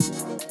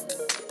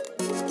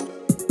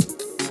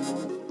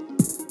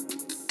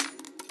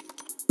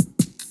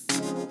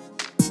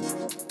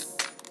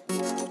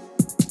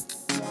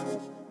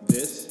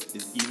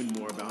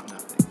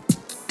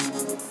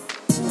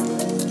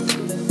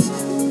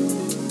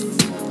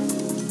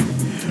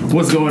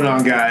What's going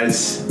on,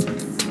 guys?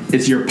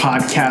 It's your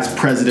podcast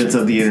presidents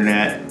of the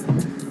internet.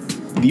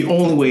 The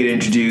only way to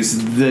introduce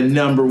the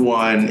number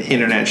one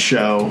internet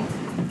show.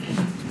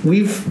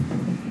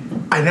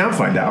 I now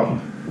find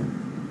out,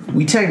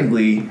 we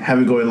technically have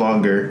been going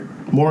longer.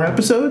 More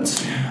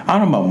episodes? I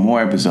don't know about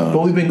more episodes.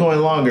 But we've been going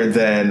longer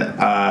than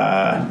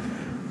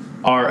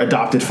our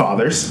adopted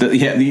fathers.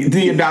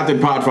 The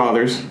adopted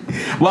podfathers.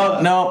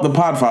 Well, no, the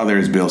podfather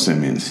is Bill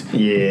Simmons.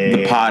 Yeah.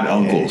 The pod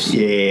uncles.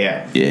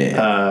 Yeah.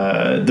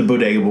 The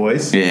Bodega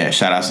Boys. Yeah,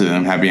 shout out to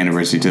them. Happy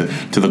anniversary to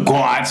the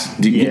Guads.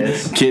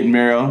 Yes. Kid and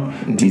Meryl.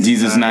 And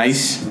Jesus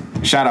Nice.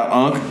 Shout out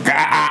Unc.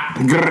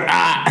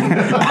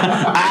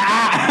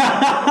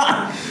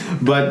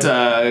 But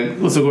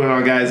what's going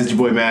on, guys? It's your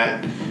boy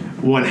Matt,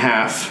 one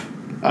half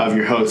of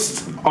your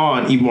host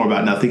on Even More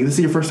About Nothing. This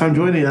is your first time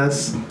joining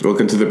us.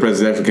 Welcome to the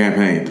presidential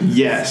campaign.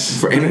 Yes.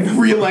 For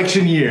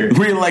re-election year.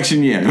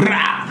 Re-election year.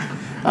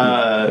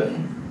 A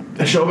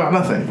show about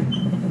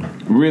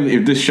nothing. Really,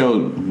 if this show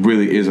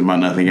really is about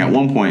nothing. At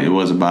one point, it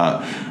was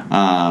about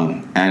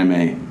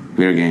anime,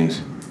 video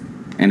games,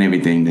 and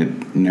everything that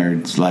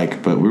nerds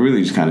like. But we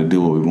really just kind of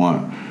do what we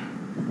want.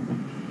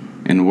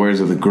 In the words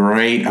of the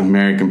great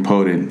American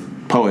poet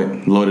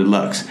Loaded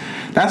Lux,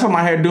 that's what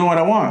my hair doing what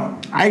I want.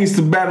 I used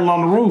to battle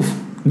on the roof.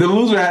 The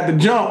loser had to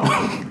jump.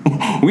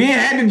 We ain't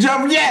had to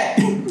jump yet.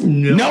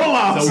 No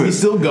losses. So we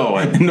still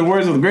going. In the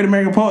words of the great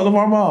American poet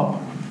LeVar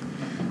Ball,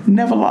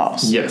 never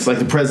lost. Yes, like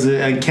the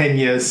president of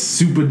Kenya's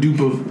super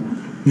duper.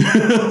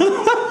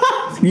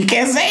 You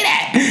can't say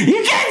that.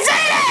 You can't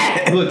say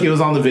that. Look, it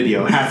was on the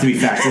video. It has to be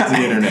facts. It's the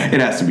internet.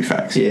 It has to be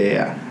facts.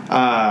 Yeah.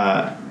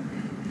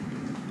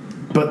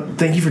 But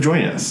thank you for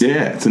joining us.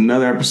 Yeah, it's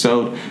another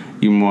episode.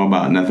 Even More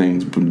About Nothing.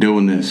 Been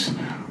doing this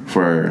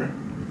for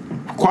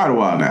quite a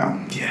while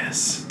now.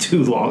 Yes,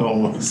 too long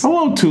almost. A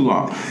little too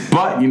long.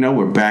 But,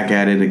 we're back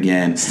at it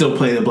again. Still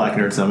playing the Black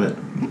Nerd Summit.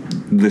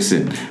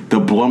 Listen, the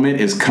Blummet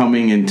is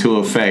coming into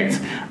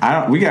effect.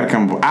 I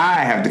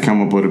have to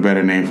come up with a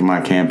better name for my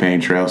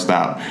campaign trail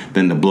stop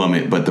than the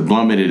Blummet. But the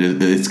Blummet,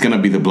 it's going to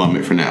be the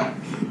Blummet for now.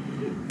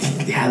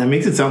 Yeah, that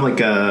makes it sound like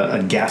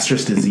a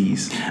gastrous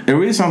disease. It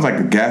really sounds like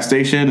a gas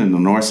station in the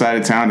north side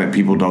of town that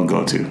people don't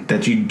go to.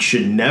 That you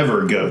should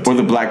never go to. Or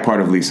the black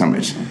part of Lee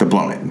Summit, the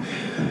Blummet.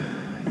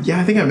 Yeah,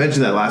 I think I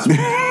mentioned that last week.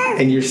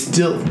 And you're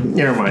still...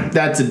 Never mind.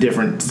 That's a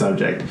different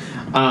subject.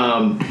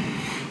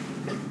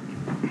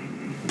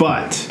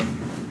 But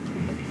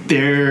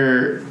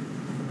there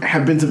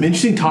have been some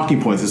interesting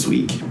talking points this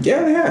week.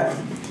 Yeah, they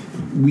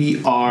have.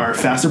 We are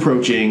fast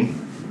approaching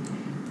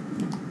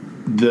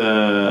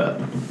the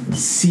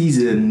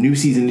new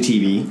season of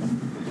TV.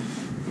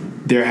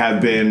 There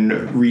have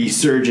been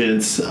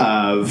resurgence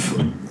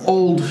of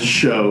old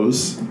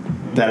shows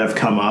that have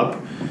come up.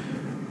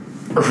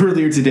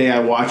 Earlier today, I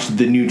watched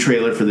the new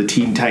trailer for the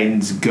Teen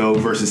Titans Go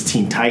versus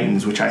Teen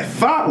Titans, which I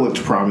thought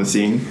looked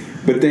promising.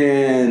 But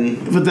then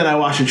I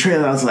watched the trailer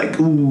and I was like,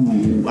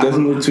 ooh.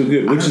 Doesn't look too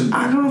good.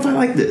 I don't know if I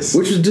like this.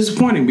 Which is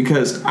disappointing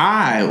because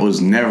I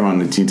was never on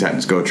the Teen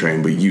Titans Go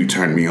train, but you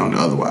turned me on to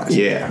otherwise.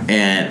 Yeah.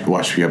 And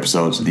watched a few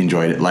episodes,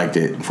 enjoyed it, liked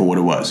it for what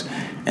it was.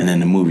 And then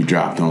the movie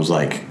dropped and I was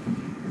like,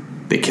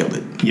 they killed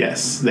it.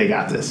 Yes, they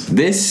got this.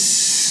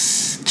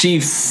 This,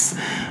 Chief,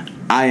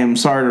 I am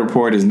sorry to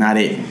report, is not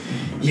it.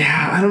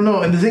 Yeah, I don't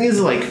know. And the thing is,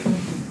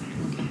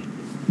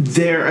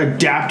 they're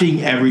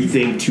adapting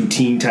everything to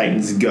Teen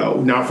Titans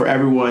Go. Now, for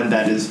everyone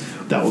that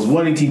was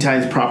wanting Teen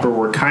Titans proper,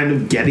 we're kind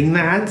of getting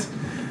that.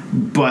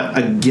 But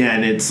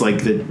again, it's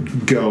like the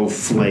Go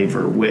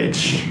flavor,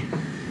 which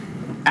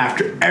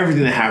after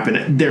everything that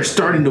happened, they're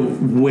starting to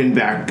win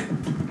back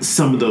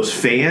some of those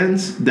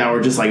fans that were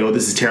just like, oh,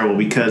 this is terrible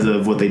because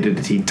of what they did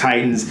to Teen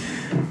Titans.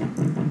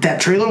 That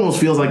trailer almost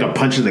feels like a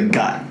punch in the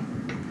gut.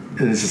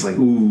 And it's just like,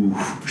 ooh,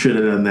 should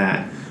have done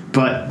that.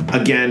 But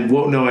again,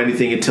 won't know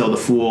anything until the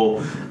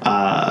full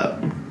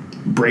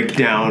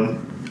breakdown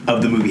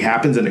of the movie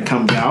happens and it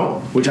comes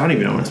out, which I don't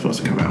even know when it's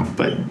supposed to come out.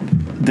 But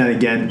then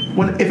again,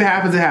 if it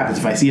happens, it happens.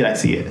 If I see it, I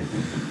see it.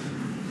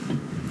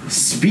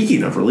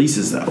 Speaking of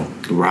releases, though.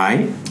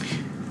 Right.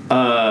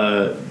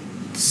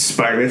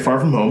 Spider-Man Far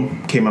From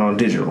Home came out on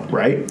digital,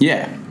 right?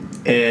 Yeah.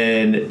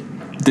 And...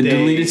 The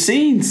deleted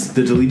scenes.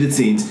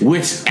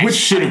 Which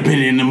should have been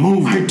in the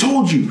movie. I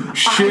told you.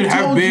 Should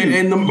have been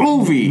in the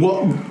movie.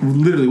 Well,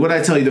 literally, what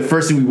I tell you, the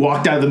first thing we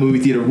walked out of the movie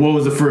theater, what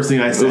was the first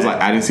thing I said? It was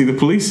like, I didn't see the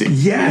police scene.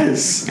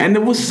 Yes. And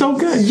it was so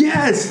good.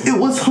 Yes. It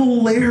was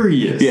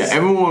hilarious. Yeah,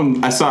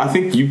 everyone, I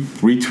think you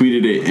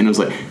retweeted it, and it was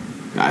like,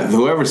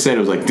 whoever said it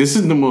was like, this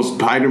is the most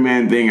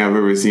Spider-Man thing I've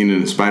ever seen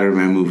in a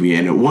Spider-Man movie,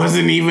 and it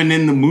wasn't even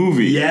in the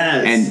movie.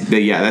 Yes. And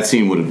that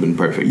scene would have been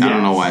perfect. Yes. I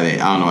don't know why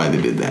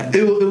they did that.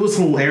 It was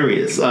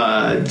hilarious.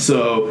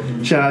 So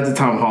shout out to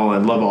Tom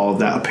Holland. Love all of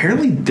that.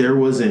 Apparently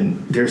there's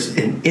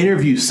an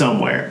interview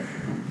somewhere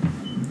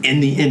in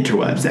the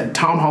interwebs that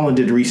Tom Holland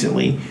did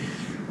recently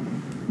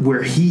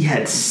where he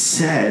had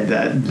said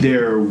that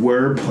there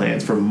were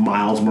plans for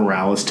Miles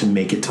Morales to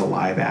make it to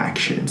live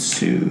action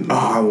soon. Oh,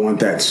 I want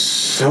that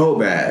so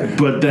bad.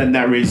 But then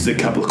that raises a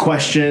couple of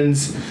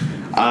questions.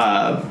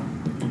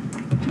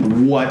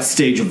 what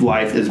stage of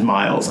life is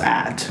Miles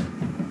at?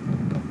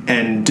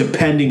 And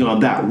depending on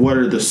that, what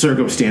are the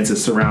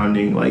circumstances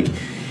surrounding like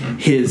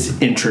his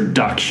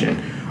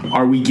introduction?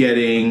 Are we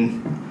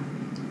getting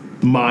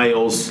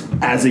Miles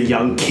as a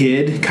young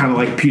kid, kind of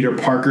like Peter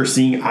Parker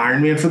seeing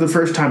Iron Man for the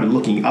first time and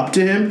looking up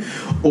to him?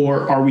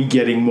 Or are we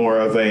getting more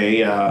of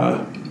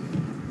a,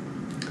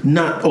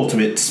 not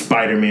Ultimate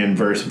Spider-Man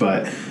verse,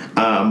 but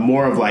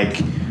more of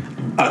like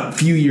a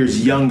few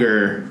years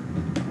younger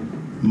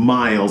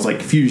Miles, like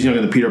a few years younger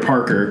than Peter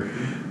Parker,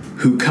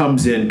 who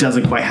comes in,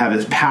 doesn't quite have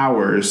his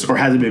powers or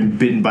hasn't been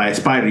bitten by a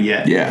spider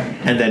yet. Yeah.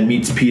 And then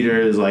meets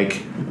Peter, is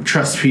like,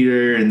 trusts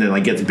Peter, and then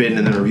like gets bitten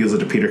and then reveals it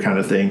to Peter kind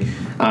of thing.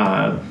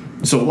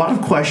 So a lot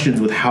of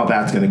questions with how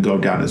that's going to go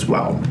down as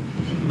well.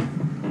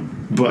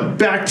 But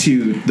back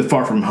to the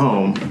Far From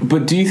Home.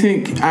 But do you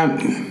think,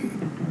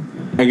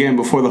 again,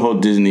 before the whole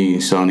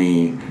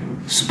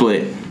Disney-Sony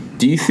split,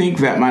 do you think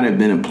that might have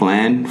been a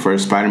plan for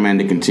Spider-Man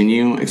to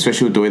continue,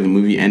 especially with the way the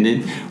movie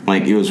ended?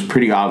 Like, it was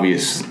pretty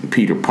obvious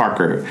Peter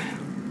Parker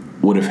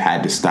would have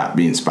had to stop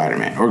being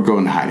Spider-Man or go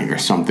into hiding or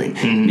something.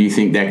 Mm-hmm. Do you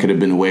think that could have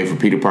been a way for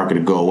Peter Parker to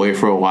go away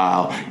for a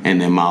while, and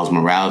then Miles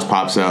Morales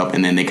pops up,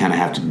 and then they kind of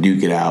have to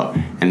duke it out,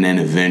 and then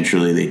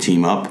eventually they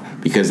team up?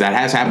 Because that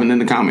has happened in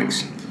the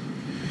comics.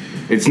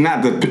 It's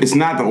not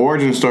the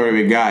origin story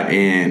we got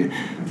in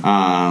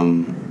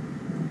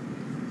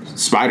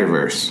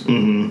Spider-Verse,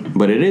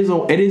 but it is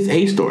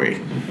a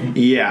story.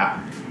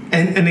 Yeah,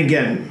 and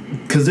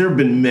again, because there have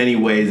been many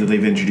ways that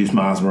they've introduced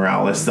Miles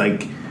Morales.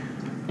 Like,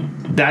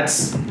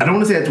 that's, I don't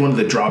want to say that's one of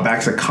the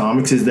drawbacks of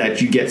comics, is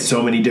that you get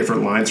so many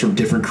different lines from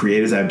different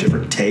creators that have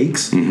different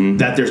takes,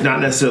 that there's not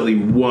necessarily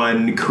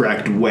one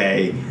correct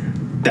way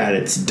that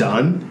it's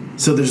done.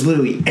 So there's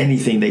literally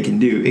anything they can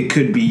do. It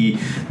could be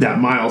that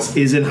Miles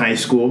is in high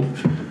school,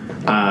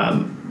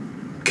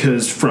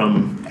 because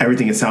from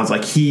everything it sounds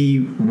like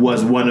he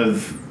was one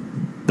of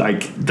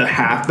like the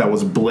half that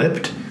was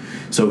blipped,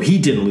 so he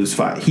didn't lose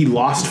 5. He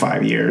lost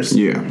 5 years.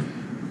 Yeah.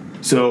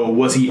 So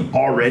was he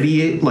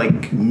already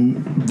like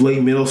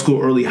late middle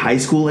school, early high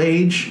school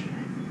age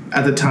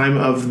at the time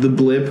of the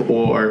blip,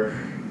 or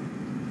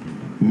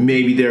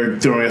maybe they're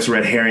throwing us a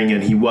red herring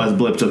and he was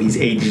blipped, so he's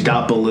aged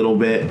up a little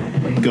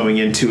bit going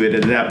into it.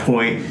 At that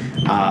point,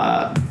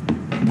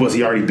 was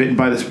he already bitten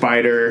by the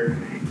spider?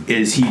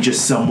 Is he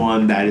just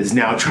someone that is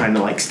now trying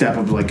to like step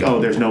up, like,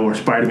 oh, there's no more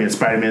Spider-Man.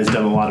 Spider-Man's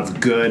done a lot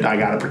of good. I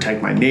got to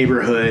protect my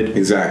neighborhood.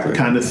 Exactly.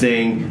 Kind of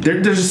thing.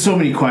 There's just so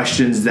many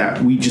questions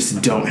that we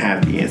just don't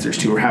have the answers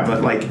to, or have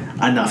like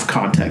enough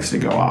context to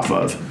go off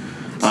of.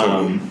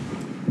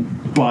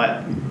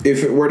 But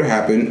if it were to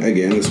happen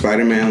again, the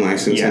Spider-Man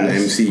license and the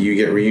MCU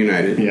get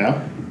reunited.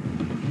 Yeah.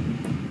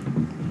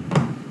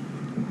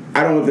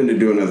 I don't want them to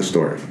do another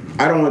story.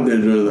 I don't want them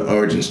to do another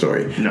origin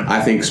story. No.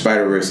 I think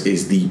Spider-Verse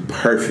is the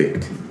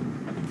perfect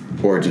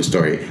origin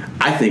story.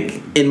 I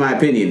think, in my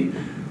opinion,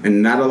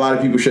 and not a lot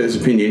of people share this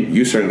opinion,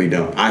 you certainly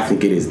don't, I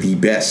think it is the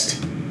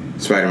best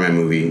Spider-Man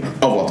movie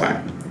of all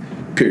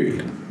time.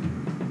 Period.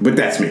 But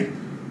that's me.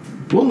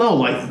 Well, no,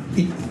 like,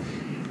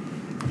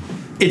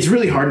 it's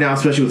really hard now,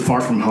 especially with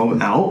Far From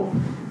Home out.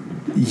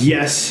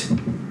 Yes,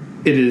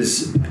 it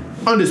is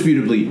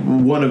undisputably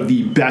one of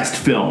the best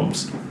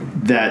films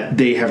that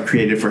they have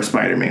created for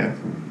Spider-Man.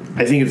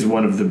 I think it's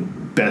one of the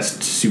best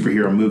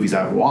superhero movies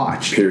I've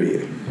watched.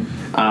 Period.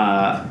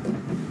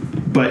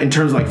 But in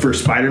terms of, like, for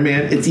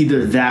Spider-Man, it's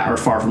either that or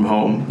Far From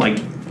Home. Like,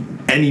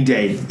 any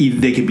day,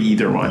 they could be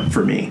either one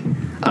for me.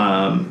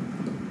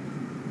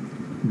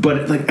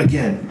 But, like,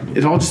 again,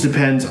 it all just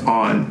depends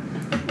on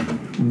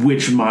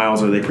which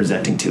Miles are they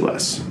presenting to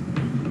us.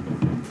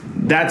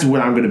 That's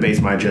what I'm going to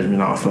base my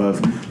judgment off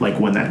of, like,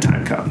 when that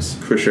time comes.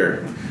 For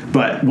sure.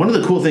 But one of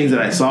the cool things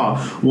that I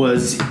saw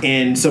was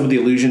in some of the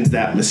illusions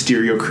that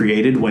Mysterio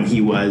created when he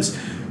was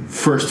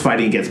first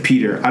fighting against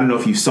Peter. I don't know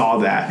if you saw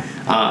that.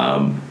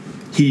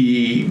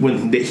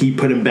 When he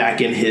put him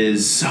back in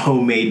his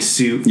homemade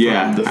suit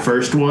from the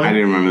first one. I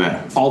didn't remember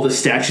that. All the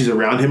statues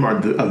around him are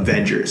the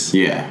Avengers.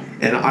 Yeah.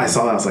 And I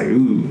saw that. I was like,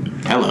 ooh.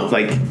 Hello.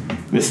 Like,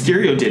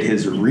 Mysterio did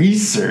his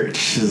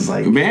research. It's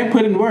like, man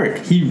put in work.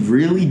 He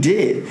really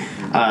did.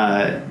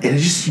 And it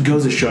just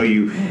goes to show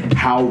you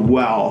how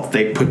well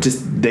they put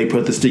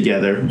this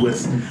together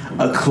with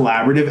a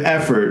collaborative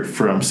effort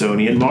from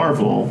Sony and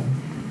Marvel.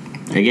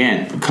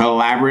 Again,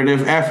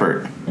 collaborative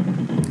effort.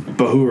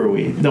 But who are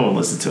we? No one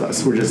listens to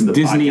us. We're just the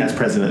podcast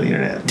president of the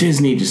internet.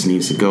 Disney just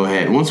needs to go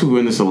ahead. Once we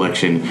win this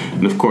election,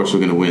 and of course we're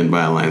going to win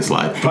by a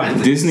landslide,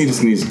 Disney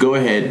just needs to go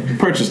ahead,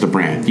 purchase the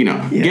brand. You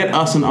know, get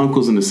us and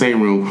Uncles in the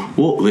same room.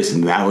 Well,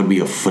 listen, that would be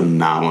a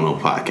phenomenal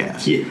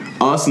podcast. Yeah.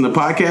 Us and the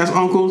podcast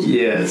Uncles?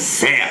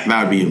 Yes.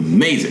 That would be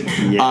amazing.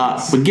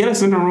 Yes. But get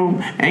us in the room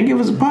and give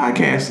us a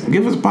podcast.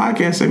 Give us a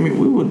podcast segment.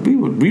 We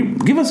would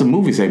give us a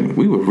movie segment.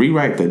 We would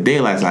rewrite the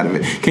daylights out of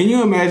it. Can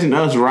you imagine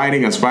us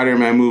writing a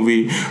Spider-Man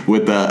movie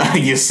with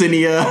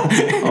Yesenia?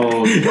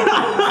 Oh,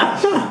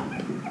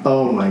 God.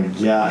 Oh, my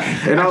God.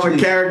 And all the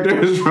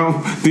characters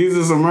from These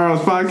Are Some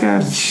Meryl's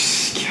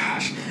podcast?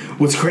 Gosh.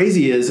 What's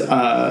crazy is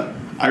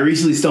I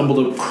recently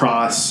stumbled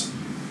across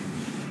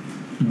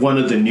one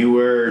of the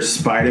newer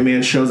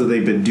Spider-Man shows that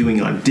they've been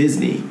doing on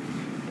Disney,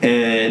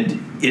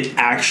 and it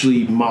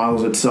actually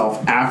models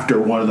itself after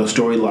one of the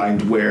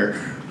storylines where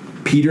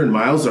Peter and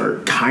Miles are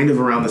kind of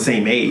around the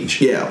same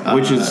age. Yeah,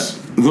 which is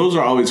those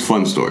are always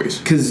fun stories.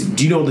 Because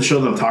do you know the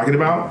show that I'm talking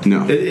about?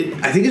 No.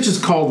 I think it's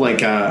just called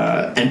like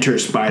Enter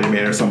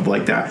Spider-Man or something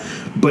like that.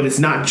 But it's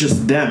not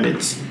just them.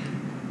 It's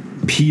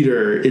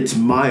Peter, it's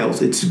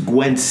Miles, it's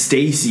Gwen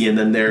Stacy, and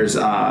then there's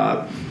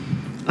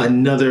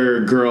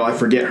another girl, I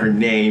forget her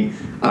name.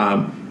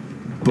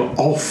 But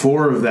all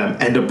four of them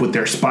end up with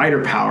their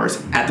spider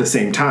powers at the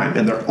same time,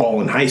 and they're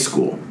all in high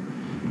school.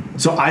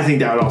 So I think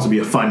that would also be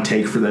a fun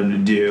take for them to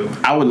do.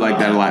 I would like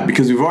that a lot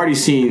because we've already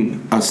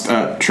seen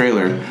a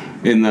trailer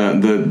in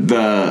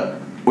the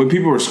when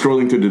people were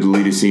scrolling through the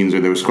deleted scenes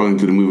or they were scrolling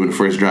through the movie when it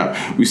first dropped.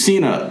 We've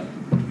seen a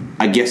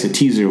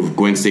teaser of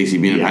Gwen Stacy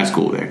being in high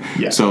school there.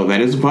 Yeah. So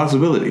that is a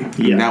possibility.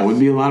 Yeah. That would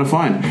be a lot of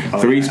fun.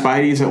 3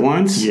 Spideys at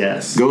once.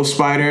 Yes. Ghost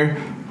Spider,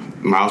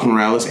 Miles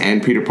Morales,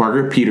 and Peter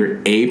Parker.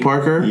 Peter A.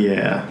 Parker.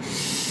 Yeah.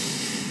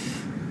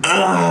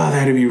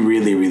 That'd be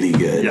really, really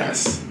good.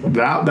 Yes.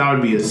 That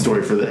would be a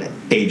story for the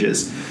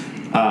ages.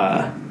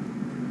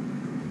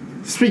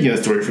 Speaking of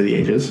story for the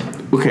ages.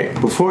 Okay,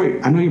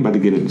 I know you're about to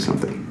get into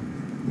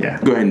something. Yeah.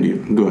 Go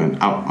ahead.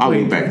 I'll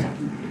look back.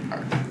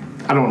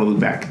 I don't want to look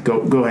back. Go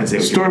ahead and say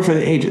what story for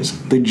the ages.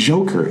 The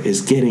Joker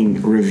is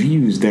getting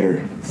reviews that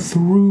are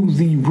through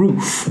the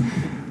roof.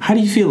 How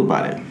do you feel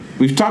about it?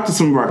 We've talked to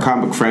some of our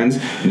comic friends.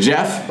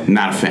 Jeff,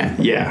 not a fan.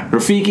 Yeah.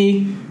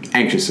 Rafiki,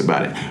 anxious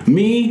about it.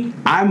 Me,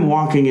 I'm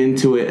walking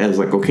into it as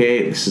like,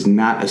 okay, this is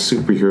not a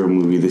superhero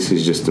movie. This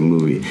is just a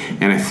movie.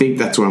 And I think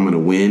that's where I'm going to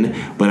win.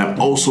 But I'm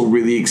also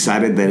really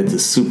excited that it's a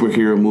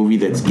superhero movie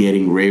that's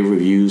getting rave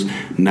reviews,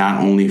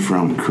 not only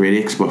from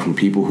critics, but from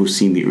people who've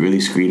seen the early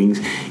screenings.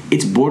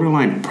 It's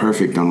borderline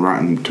perfect on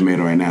Rotten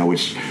Tomato right now,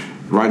 which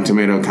Rotten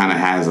Tomato kind of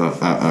has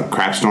a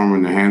crap storm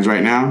in their hands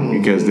right now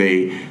because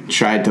they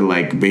tried to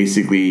like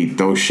basically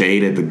throw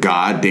shade at the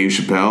god Dave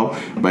Chappelle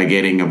by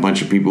getting a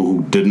bunch of people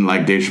who didn't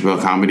like Dave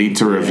Chappelle comedy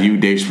to review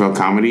Dave Chappelle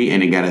comedy,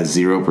 and it got a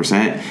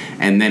 0%,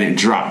 and then it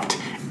dropped,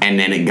 and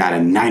then it got a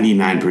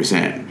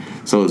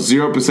 99%. So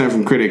 0%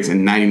 from critics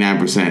and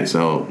 99%.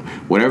 So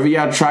whatever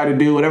y'all try to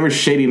do, whatever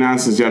shady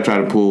nonsense y'all try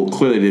to pull,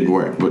 clearly didn't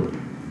work. But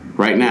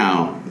right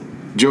now,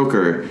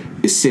 Joker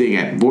is sitting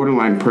at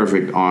borderline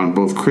perfect on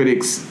both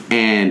critics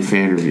and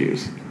fan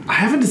reviews. I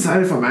haven't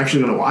decided if I'm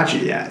actually going to watch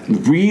it yet.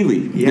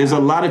 Really? Yeah. There's a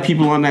lot of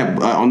people on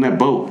that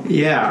boat.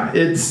 Yeah,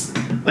 it's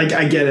like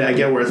I get it. I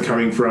get where it's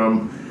coming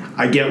from.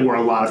 I get where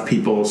a lot of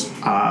people's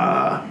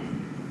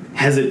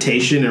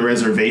hesitation and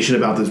reservation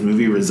about this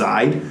movie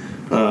reside.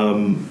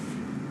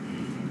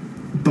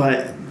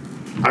 But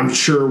I'm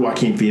sure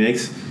Joaquin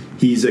Phoenix,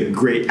 he's a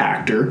great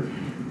actor.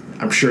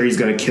 I'm sure he's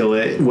going to kill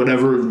it.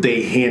 Whatever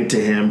they hand to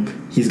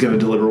him, he's going to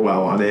deliver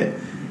well on it.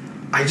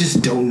 I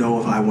just don't know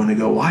if I want to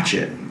go watch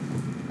it.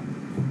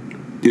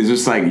 Is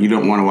this like you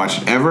don't want to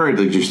watch it ever, or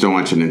did you still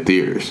watch it in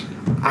theaters?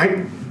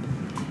 I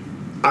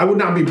would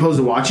not be opposed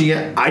to watching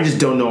it. I just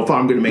don't know if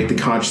I'm going to make the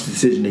conscious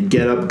decision to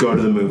get up, go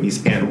to the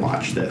movies, and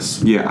watch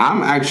this. Yeah,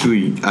 I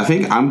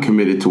think I'm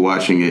committed to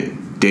watching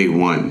it day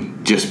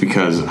one just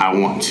because I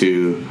want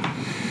to...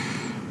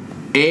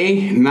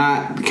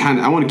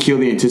 I want to kill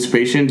the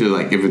anticipation to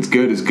like if it's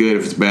good, it's good.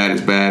 If it's bad,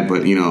 it's bad.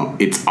 But you know,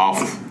 it's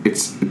off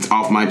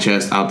my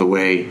chest, out the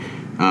way,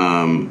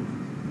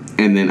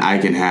 and then I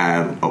can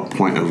have a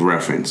point of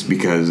reference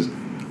because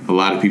a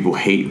lot of people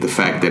hate the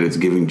fact that it's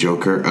giving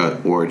Joker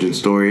an origin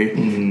story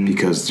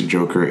because the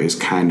Joker is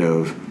kind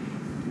of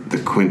the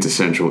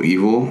quintessential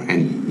evil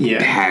and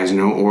has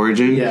no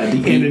origin. Yeah,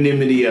 the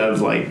anonymity of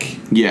like...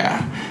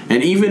 Yeah.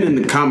 And even in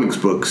the comics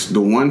books,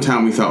 the one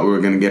time we thought we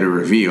were going to get a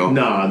reveal,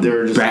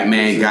 they're just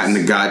Batman got in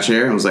the God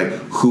chair and was like,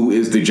 who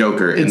is the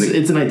Joker?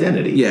 It's an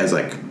identity. Yeah, it's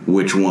like,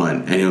 which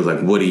one? And he was like,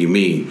 what do you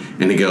mean?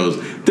 And he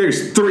goes,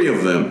 there's 3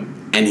 of them.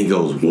 And he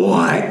goes,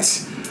 what?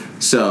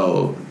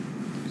 So,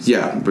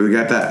 yeah, but we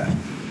got that.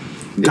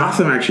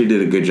 Gotham actually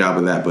did a good job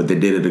of that, but they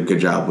did a good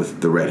job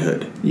with the Red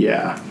Hood.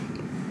 Yeah.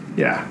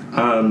 Yeah.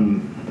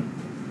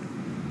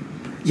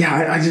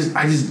 I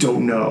just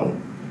don't know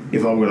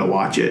if I'm going to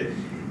watch it.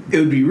 It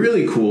would be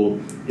really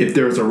cool if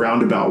there was a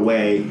roundabout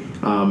way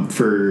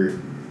for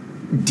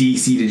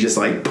DC to just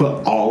like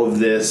put all of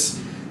this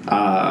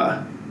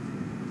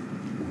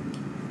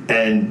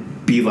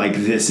and be like,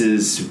 this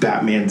is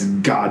Batman's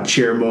God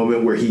chair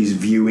moment where he's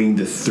viewing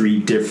the 3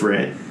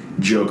 different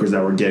Jokers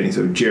that we're getting.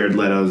 So Jared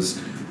Leto's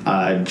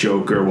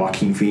Joker,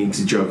 Joaquin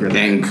Phoenix's Joker,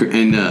 and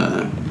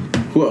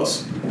who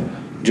else?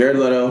 Jared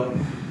Leto.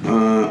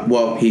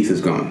 Heath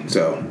is gone.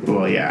 So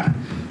yeah,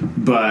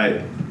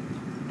 but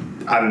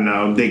I don't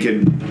know. They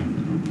could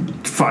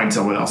find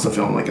someone else to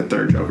film like a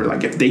 3rd Joker.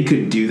 Like if they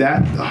could do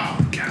that,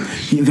 oh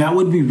gosh, that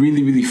would be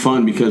really, really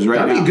fun because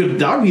that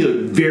would be a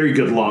very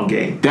good long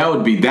game. That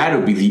would be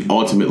the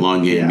ultimate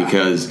long game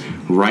because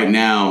right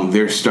now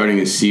they're starting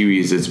a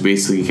series that's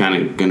basically kind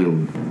of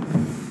gonna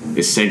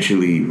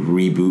essentially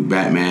reboot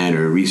Batman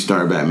or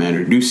restart Batman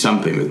or do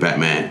something with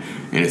Batman.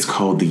 And it's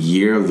called The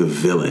Year of the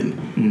Villain.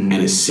 And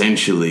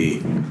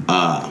essentially,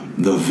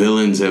 the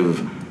villains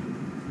have.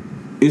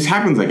 This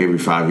happens like every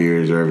 5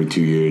 years or every 2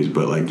 years,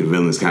 but like the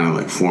villains kind of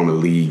like form a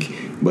league.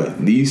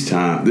 But this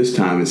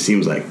time it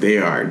seems like they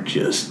are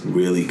just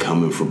really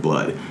coming for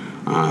blood.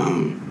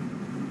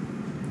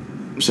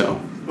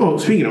 Oh,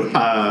 speaking of,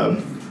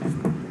 I'm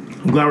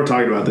glad we're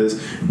talking about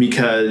this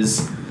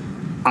because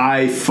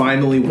I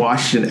finally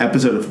watched an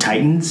episode of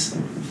Titans.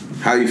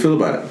 How do you feel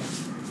about it?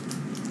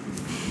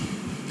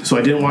 So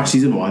I didn't watch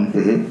season 1.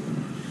 Mm-hmm.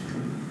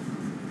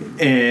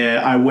 And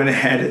I went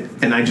ahead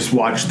and I just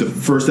watched the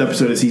first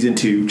episode of season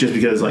 2 just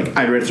because like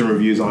I read some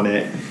reviews on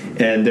it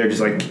and they're just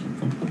like,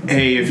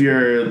 hey, if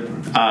you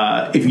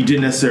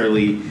didn't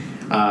necessarily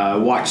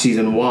watch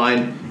season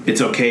 1, it's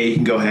okay. You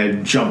can go ahead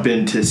and jump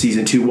into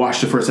season 2,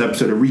 watch the first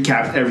episode, and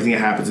recap everything that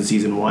happens in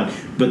season 1,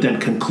 but then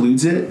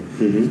concludes it.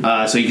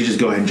 Mm-hmm. So you can just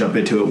go ahead and jump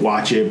into it,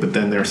 watch it, but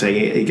then they're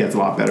saying it gets a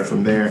lot better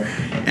from there.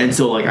 And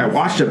so like I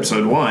watched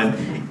episode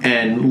 1.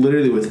 And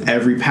literally with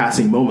every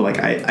passing moment, like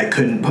I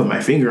couldn't put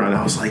my finger on it.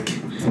 I was like,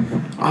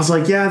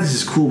 yeah, this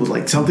is cool, but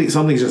like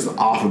something's just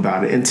off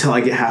about it. Until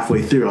I get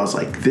halfway through, I was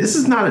like, this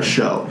is not a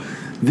show.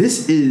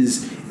 This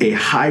is a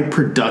high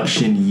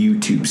production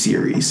YouTube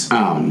series.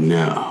 Oh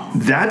no,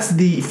 that's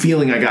the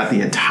feeling I got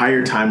the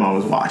entire time I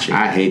was watching.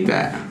 I hate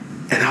that.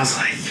 And I was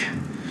like,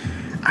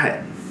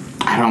 I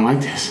don't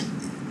like this.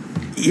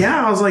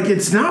 Yeah, I was like,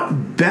 it's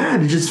not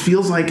bad. It just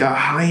feels like a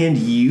high end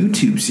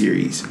YouTube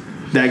series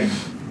that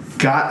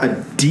got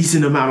a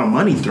decent amount of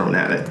money thrown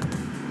at it.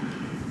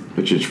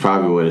 Which is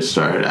probably what it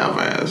started out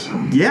as.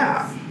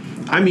 Yeah.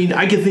 I mean,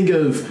 I can think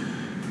of...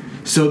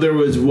 So there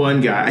was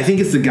one guy, I think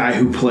it's the guy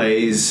who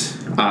plays...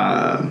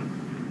 I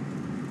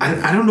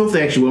don't know if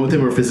they actually went with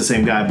him or if it's the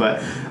same guy,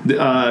 but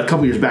a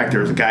couple years back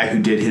there was a guy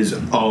who did his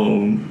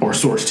own, or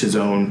sourced his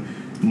own,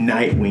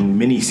 Nightwing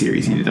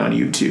miniseries he did on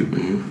YouTube.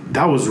 Mm-hmm.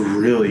 That was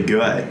really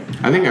good.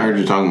 I think I heard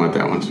you talking about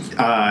that once.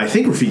 I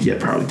think Rafiki had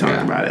probably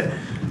talked about it.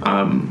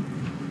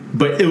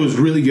 But it was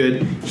really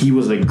good. He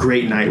was a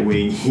great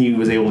Nightwing. He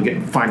was able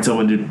to find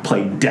someone to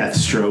play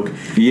Deathstroke.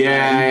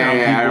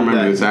 Yeah, I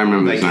remember this.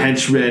 Like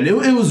henchmen.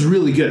 It was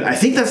really good. I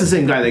think that's the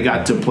same guy that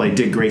got to play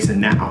Dick Grayson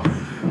now.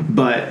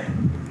 But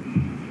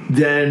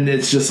then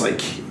it's just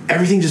like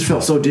everything just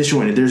felt so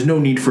disjointed. There's no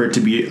need for it to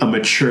be a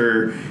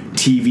mature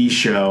TV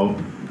show.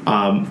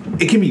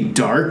 It can be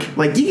dark.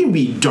 Like you can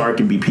be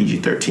dark and be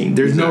PG-13.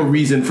 There's no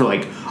reason for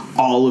like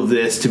all of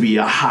this to be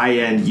a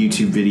high-end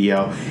YouTube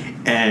video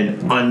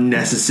and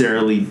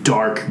unnecessarily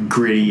dark,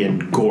 gritty,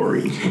 and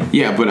gory.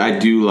 Yeah, but I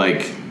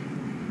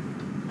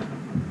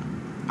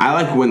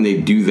like when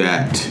they do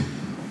that,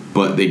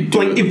 but they do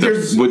like it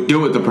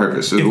with the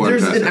purpose. If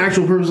there's an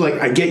actual purpose, like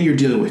I get you're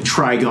dealing with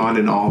Trigon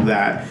and all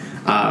that,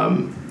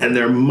 and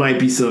there might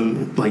be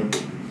some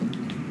like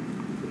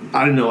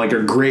I don't know, like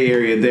a gray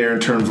area there in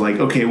terms of like,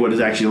 okay, what is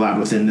actually allowed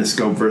within this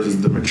scope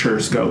versus the mature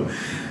scope.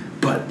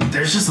 But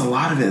there's just a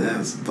lot of it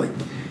that's like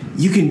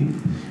you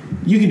can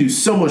do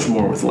so much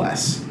more with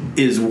less,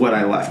 is what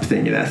I left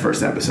thinking that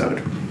first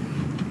episode.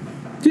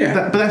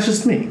 Yeah. But that's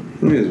just me.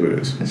 It is what it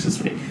is. It's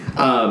just me.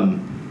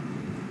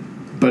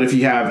 But if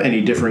you have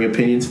any differing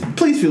opinions,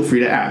 please feel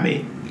free to at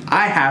me.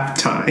 I have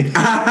time.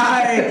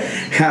 I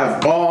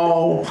have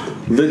all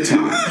the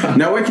time.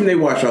 Now, where can they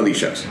watch all these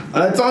shows?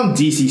 It's on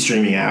DC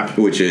streaming app.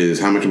 Which is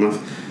how much a month?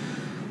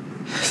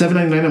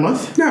 $7.99 a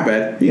month. Not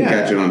bad. You can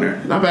catch it on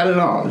there. Not bad at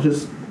all.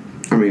 Just...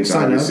 I mean, it's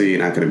obviously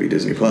not going to be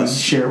Disney Plus.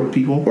 Share it with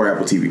people. Or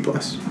Apple TV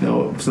Plus.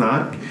 No, it's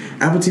not.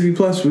 Apple TV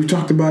Plus, we've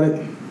talked about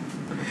it.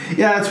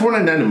 Yeah, it's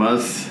 $4.99 a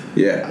month.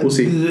 Yeah, we'll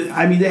see.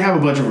 I mean, they have a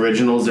bunch of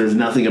originals. There's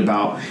nothing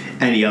about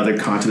any other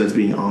content that's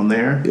being on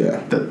there. Yeah.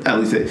 That at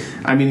least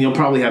I mean, you'll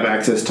probably have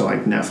access to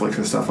like Netflix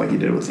and stuff like you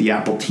did with the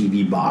Apple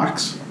TV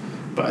box.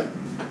 But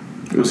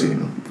we'll see.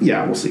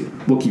 Yeah, we'll see.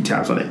 We'll keep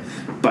tabs on it.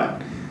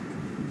 But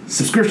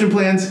subscription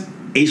plans,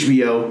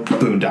 HBO,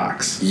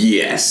 Boondocks.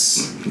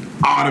 Yes.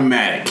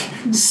 Automatic.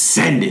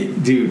 Send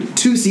it. Dude,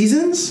 2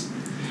 seasons?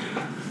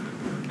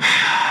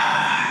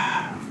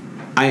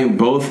 I am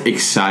both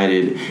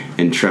excited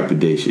and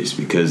trepidatious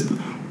because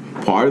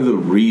part of the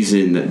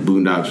reason that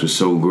Boondocks was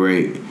so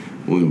great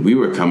when we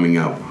were coming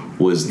up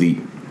was the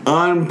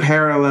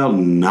unparalleled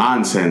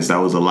nonsense that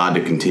was allowed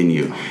to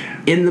continue.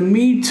 In the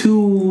Me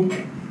Too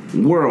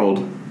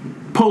world,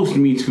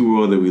 post-Me Too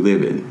world that we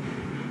live in,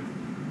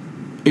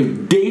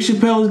 if Dave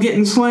Chappelle is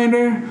getting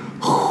slander,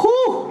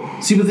 whew.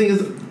 See, the thing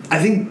is, I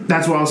think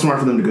that's why it was smart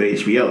for them to go to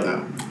HBO,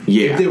 though.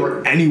 Yeah. If they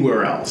were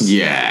anywhere else,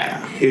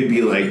 it'd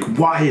be like,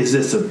 why is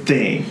this a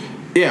thing?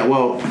 Yeah,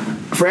 well,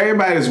 for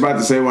everybody that's about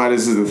to say why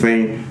this is a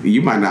thing,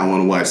 you might not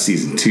want to watch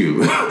season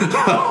 2.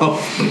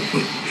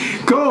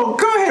 Go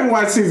ahead and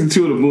watch season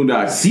 2 of the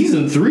Boondocks.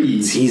 Season 3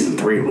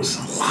 was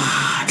a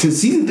lot.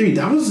 Because season 3,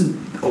 that was an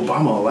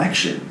Obama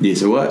election.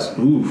 Yes, it was.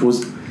 Do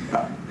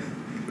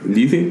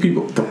you think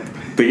people...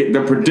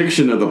 The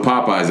prediction of the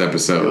Popeyes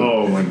episode.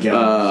 Oh my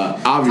god!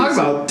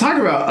 Obviously, talk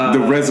about the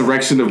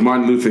resurrection of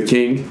Martin Luther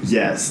King.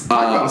 Yes.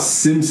 Talk about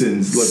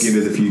Simpsons looking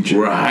into the future.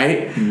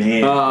 Right,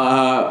 man.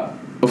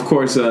 Of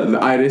course, the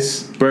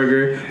Itis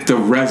Burger, the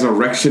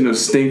resurrection of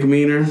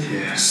Stinkmeaner.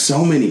 Yes.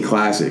 So many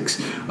classics.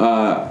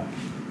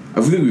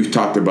 I think we've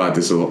talked about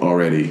this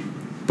already,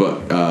 but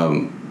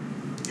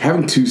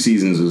having 2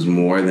 seasons was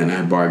more than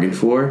I bargained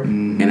for,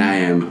 and I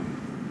am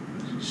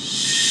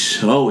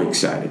so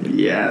excited.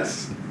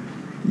 Yes.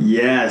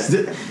 Yes.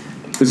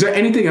 Is there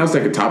anything else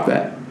that could top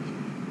that?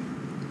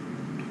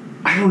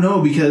 I don't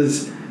know,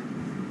 because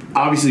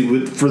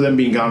obviously for them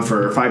being gone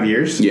for 5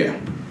 years, Yeah.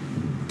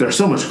 there's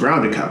so much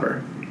ground to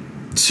cover.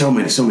 So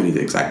many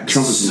things. Like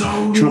Trump's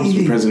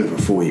been president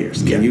for 4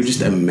 years. Can you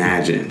just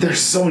imagine? There's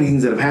so many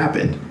things that have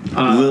happened.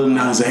 Lil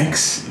Nas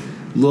X,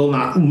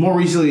 More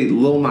recently,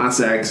 Lil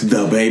Nas X,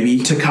 the baby,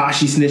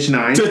 Tekashi Snitch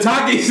 9.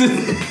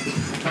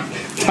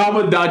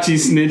 Tamagotchi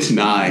Snitch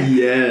 9.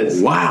 Yes.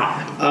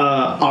 Wow.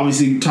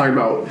 Obviously, talking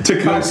about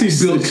Tekashi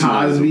Bill Snitch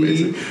 9 is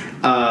Cosby.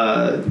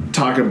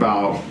 Talk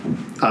about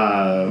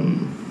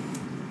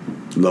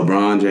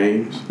LeBron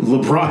James.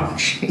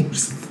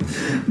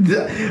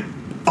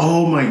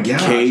 Oh my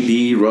gosh.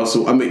 KD,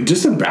 Russell. I mean,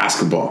 just in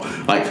basketball.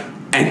 Like,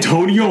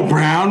 Antonio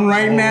Brown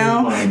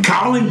now.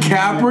 Colin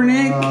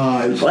Kaepernick.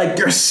 Gosh. Like,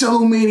 there's so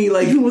many.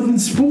 Like, Even within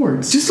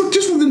sports. Just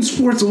within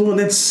sports alone,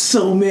 that's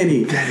so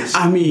many. That is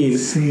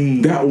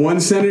insane. That one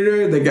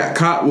senator that got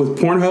caught with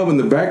Pornhub in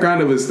the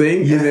background of his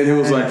thing, and then it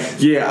was like,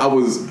 I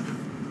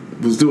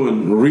was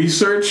doing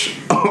research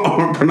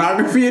on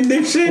pornography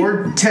addiction.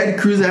 Or Ted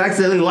Cruz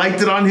accidentally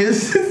liked it on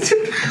his.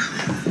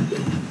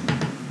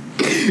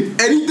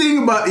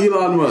 Anything about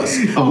Elon Musk.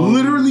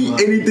 Literally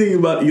anything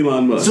about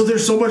Elon Musk. So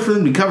there's so much for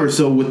them to cover.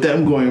 So with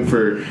them going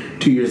for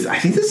 2 years, I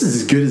think this is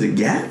as good as it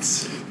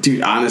gets.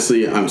 Dude,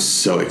 honestly, I'm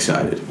so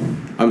excited.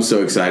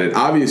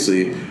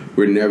 Obviously,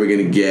 we're never going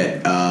to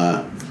get,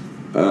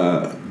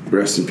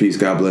 rest in peace,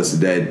 God bless the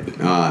dead,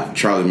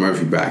 Charlie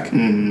Murphy back.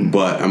 Mm-hmm.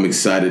 But I'm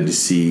excited to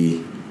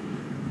see.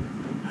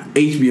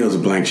 HBO's a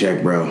blank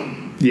check, bro.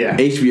 Yeah.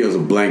 HBO's a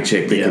blank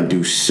check. They can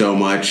do so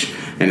much,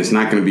 and it's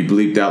not going to be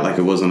bleeped out like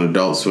it was on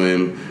Adult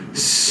Swim.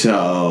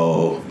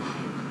 So,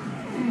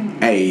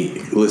 hey,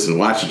 listen,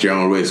 watch at your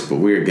own risk, but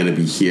we're going to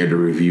be here to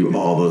review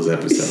all those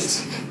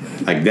episodes.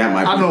 Like, that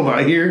might be. I don't know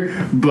about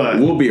here, but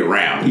we'll be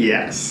around.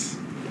 Yes.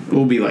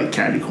 We'll be like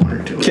catty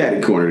corner to it.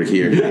 Catty corner to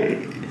here.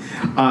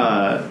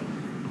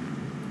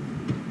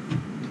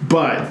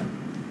 But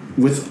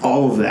with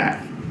all of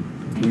that,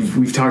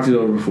 we've talked it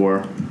over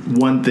before.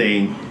 One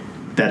thing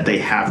that they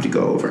have to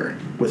go over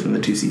within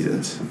the 2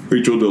 seasons.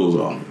 Rachel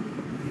Dolezal.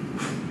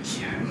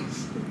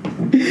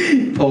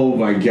 Yes. Oh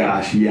my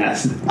gosh,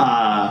 yes.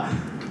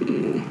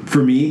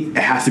 For me, it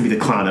has to be the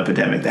clown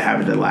epidemic that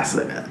happened at the last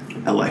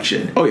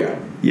election. Oh, yeah.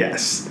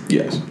 Yes.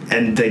 Yes.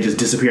 And they just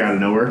disappear out of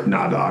nowhere?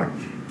 Nah, dog.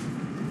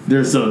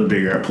 There's something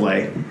bigger at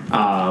play.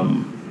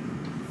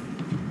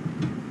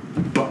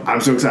 But I'm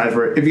so excited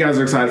for it. If you guys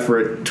are excited for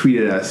it, tweet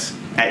at us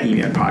at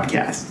EMAN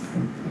Podcast.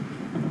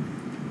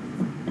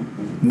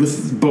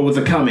 With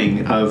the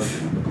coming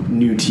of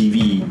new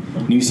TV,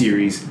 new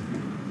series,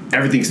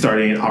 everything's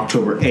starting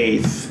October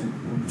 8th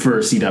for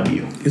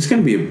CW. It's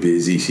going to be a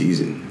busy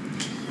season.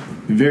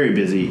 Very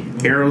busy.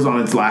 Arrow's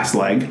on its last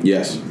leg.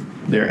 Yes.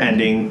 They're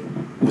ending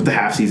with the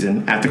half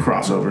season at the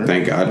crossover.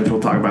 Thank God. Which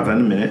we'll talk about that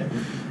in a minute.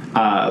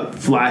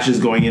 Flash is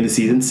going into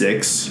season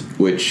 6.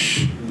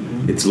 Which,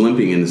 it's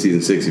limping into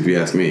season 6 if you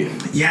ask me.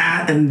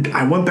 Yeah, and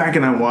I went back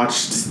and I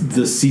watched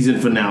the season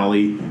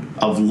finale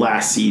of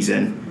last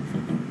season.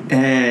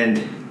 And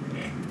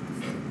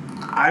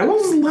I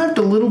was left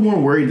a little more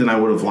worried than I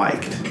would have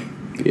liked.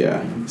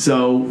 Yeah.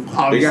 So,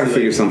 obviously, they got to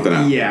figure something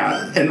out.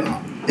 Yeah,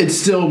 and it's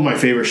still my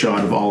favorite show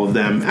out of all of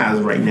them as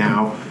of right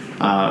now.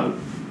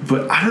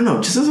 But I don't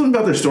know, just something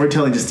about their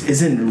storytelling just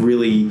isn't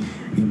really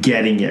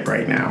getting it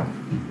right now.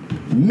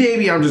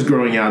 Maybe I'm just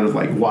growing out of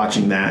like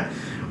watching that,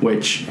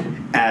 which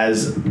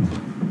as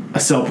a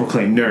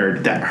self-proclaimed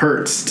nerd, that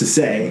hurts to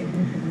say.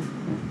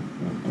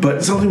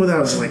 But something with that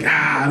was like,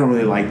 I don't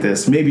really like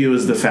this. Maybe it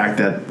was the fact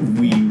that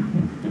we,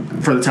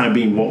 for the time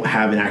being, won't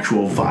have an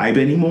actual vibe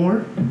anymore,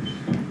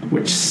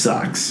 which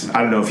sucks.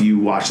 I don't know if you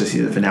watched the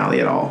season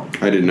finale at all.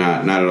 I did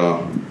not at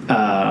all.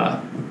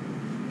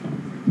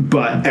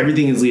 But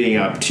everything is leading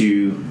up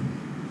to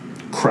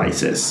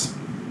Crisis.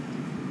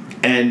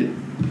 And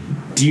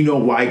do you know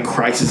why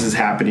Crisis is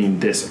happening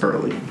this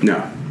early?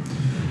 No.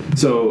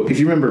 So if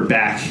you remember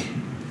back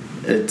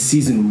at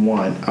season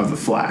 1 of The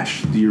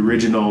Flash, the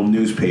original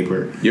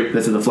newspaper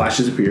that said The Flash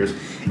disappears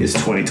is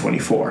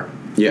 2024.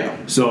 Yeah.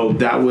 So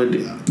that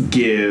would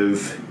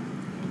give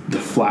The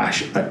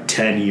Flash a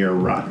 10-year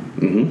run.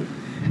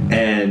 Mm-hmm.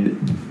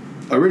 And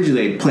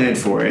originally they planned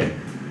for it,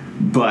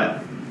 but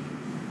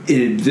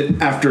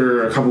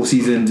after a couple of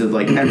seasons,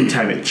 like every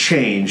time it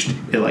changed,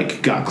 it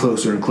like got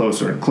closer and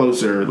closer and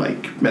closer,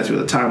 like messing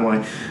with the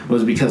timeline,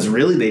 was because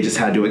really they just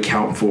had to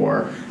account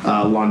for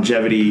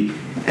longevity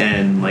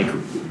and like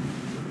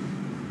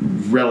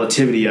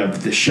relativity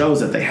of the shows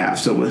that they have.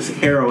 So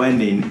with Arrow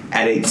ending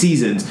at 8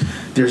 seasons,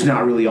 there's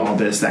not really all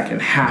this that can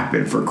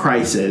happen for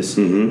Crisis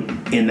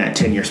in that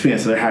 10-year span.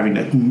 So they're having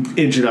to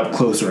inch it up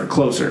closer and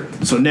closer.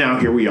 So now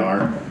here we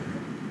are,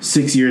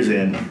 6 years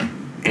in,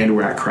 and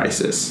we're at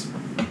Crisis.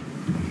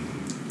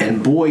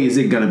 And boy, is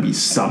it going to be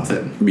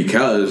something.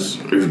 Because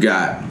we've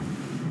got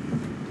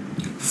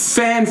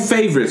fan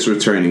favorites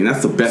returning.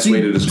 That's the best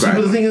way to describe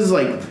but it. the thing is,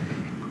 like,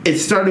 it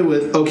started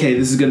with, okay,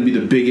 this is going to be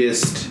the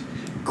biggest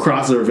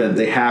crossover event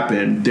they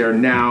happen. They're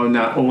now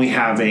not only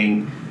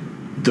having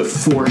the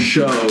 4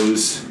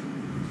 shows,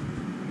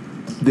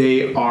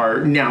 they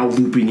are now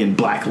looping in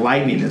Black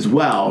Lightning as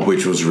well,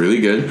 Which was really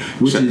good.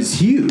 which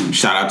is huge.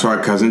 Shout out to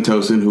our cousin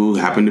Tosin, who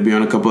happened to be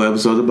on a couple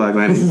episodes of Black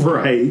Lightning.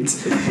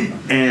 Right.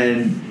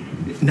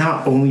 And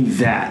not only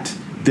that,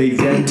 they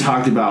then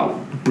talked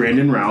about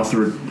Brandon Routh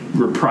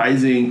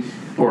reprising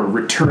or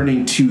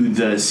returning to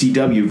the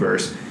CW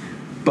verse,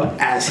 but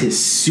as his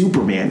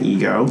Superman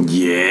ego.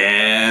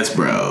 Yes,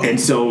 bro. And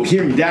so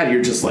hearing that,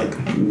 you're just like,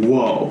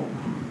 whoa,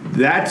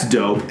 that's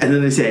dope. And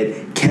then they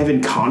said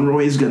Kevin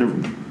Conroy is going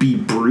to be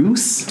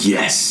Bruce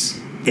Yes.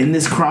 in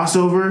this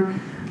crossover.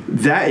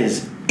 That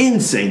is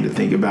insane to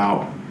think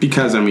about.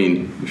 Because, I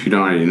mean, if you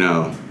don't already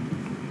know,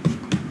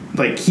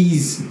 Like,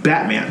 he's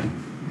Batman.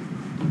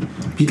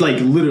 He,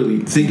 like, literally,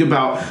 think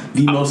about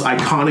the most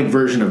iconic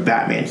version of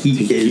Batman.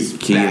 He is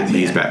Batman.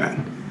 He's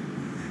Batman.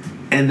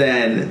 And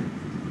then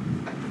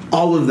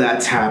all of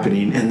that's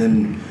happening, and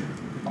then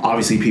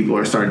obviously people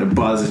are starting to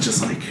buzz. It's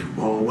just like,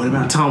 well, what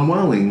about Tom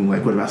Welling?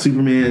 Like, what about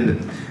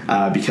Superman?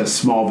 Because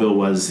Smallville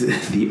was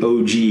the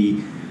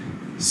OG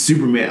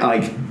Superman,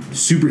 like,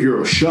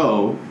 superhero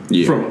show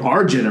from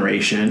our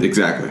generation.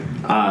 Exactly.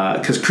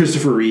 Because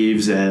Christopher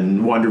Reeves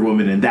and Wonder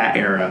Woman in that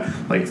era,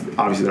 like,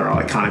 obviously they're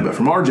all iconic, but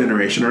from our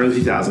generation, early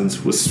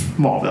 2000s, was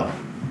Smallville.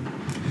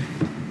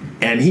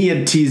 And he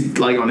had teased,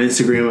 like, on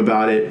Instagram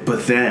about it,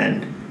 but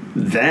then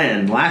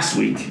last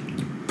week,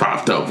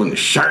 Popped up in the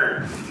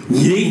shirt.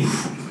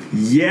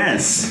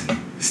 yes,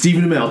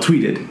 Stephen Amell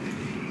tweeted,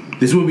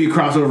 "This would be a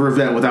crossover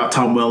event without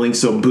Tom Welling,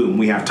 so boom,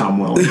 we have Tom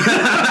Welling."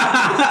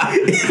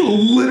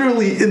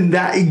 Literally in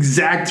that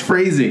exact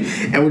phrasing.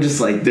 And we're just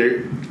like,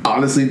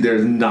 honestly,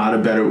 there's not a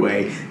better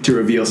way to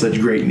reveal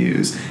such great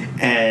news.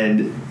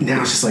 And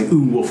now it's just like,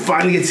 ooh, we'll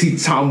finally get to see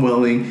Tom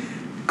Welling,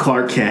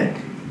 Clark Kent,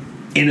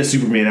 in a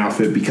Superman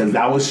outfit, because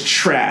that was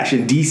trash,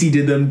 and DC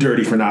did them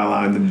dirty for not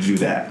allowing them to do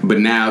that. But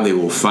now they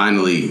will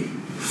finally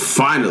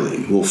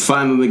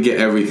get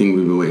everything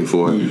we've been waiting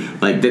for.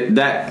 Like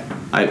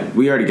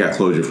we already got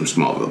closure from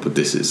Smallville, but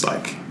this is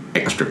like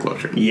extra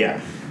closure.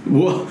 Yeah.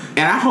 Well,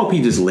 And I hope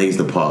he just lays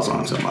the paws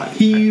on somebody.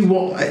 he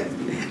won't,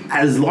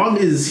 as long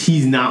as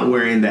he's not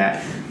wearing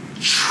that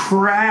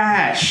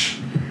trash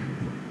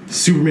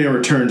Superman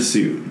Returns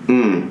suit.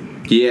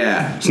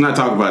 Yeah, let's not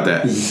talk about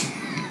that.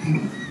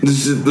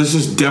 Let's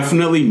just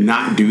definitely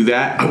not do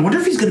that. I wonder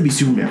if he's going to be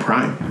Superman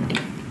Prime.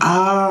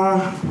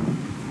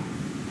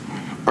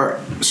 Or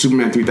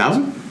Superman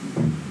 3000?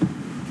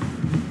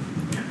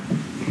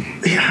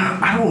 Yeah,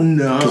 I don't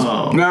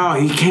know. No,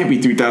 he can't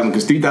be 3000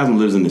 because 3000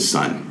 lives in the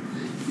sun.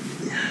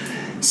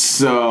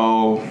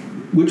 So,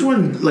 Which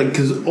one? Like,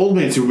 because Old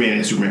Man Superman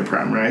is Superman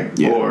Prime, right?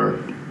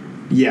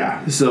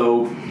 Yeah.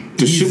 So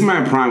there's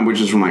Superman Prime,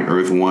 which is from like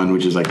Earth 1,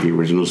 which is like the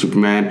original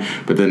Superman.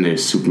 But then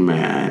there's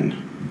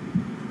Superman.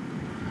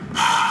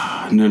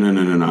 No.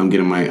 I'm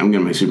getting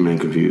my Superman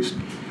confused.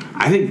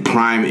 I think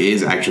Prime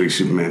is actually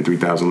Superman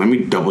 3000. Let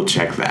me double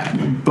check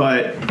that.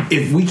 But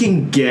if we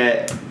can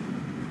get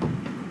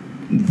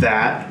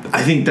that,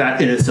 I think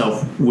that in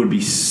itself would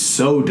be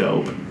so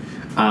dope.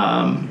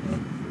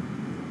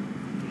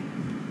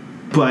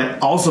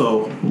 But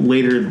also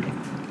later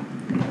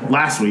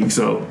last week,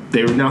 so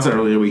they announced that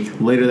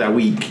later that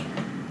week,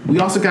 we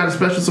also got a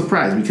special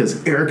surprise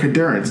because Erica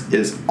Durance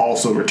is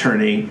also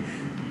returning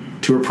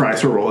to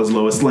reprise her role as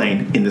Lois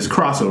Lane in this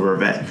crossover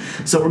event.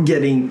 So we're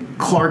getting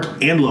Clark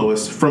and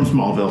Lois from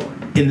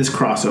Smallville in this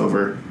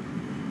crossover.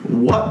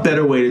 What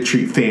better way to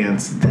treat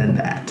fans than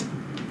that?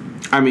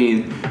 I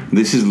mean,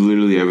 this is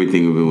literally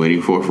everything we've been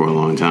waiting for a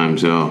long time.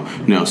 So,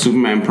 no,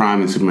 Superman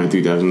Prime and Superman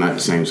 3000 are not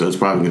the same, so it's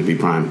probably going to be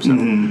Prime. So.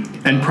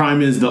 Mm-hmm. And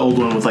Prime is the old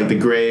one with, like, the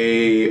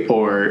gray,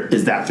 or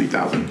is that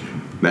 3000?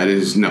 That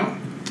is, no.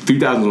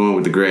 3000 is the one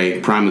with the gray.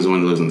 Prime is the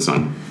one that lives in the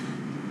sun.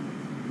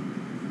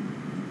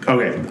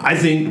 Okay, I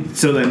think,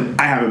 so then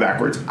I have it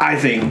backwards. I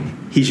think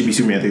he should be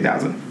Superman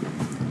 3000.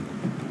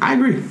 I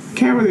agree.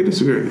 Can't really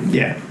disagree.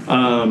 Yeah.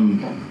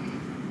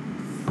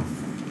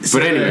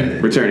 But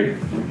anyway, returning.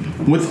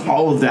 With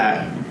all of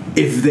that,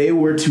 if they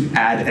were to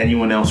add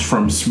anyone else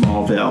from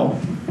Smallville,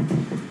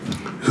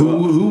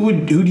 who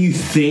do you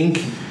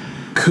think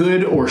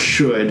could or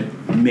should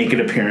make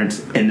an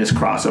appearance in this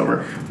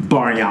crossover,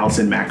 barring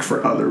Allison Mack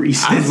for other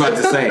reasons? I was about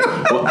to say,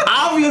 well,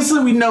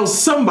 obviously we know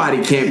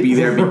somebody can't be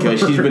there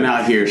because she's been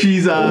out here.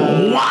 She's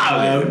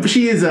wild.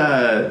 She is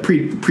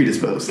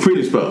predisposed.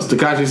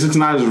 Tekashi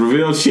 6ix9ine has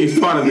revealed she's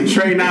part of the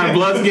Trey 9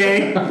 Bloods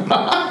gang.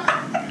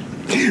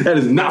 That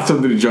is not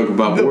something to joke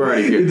about, but we're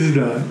already here. It's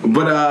not.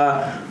 But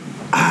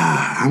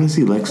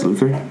honestly, Lex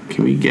Luthor.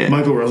 Can we get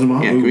Michael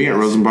Rosenbaum? Yeah, can we get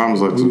Rosenbaum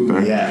as Lex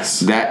Luthor? Yes.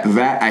 That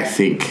I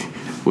think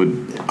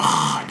would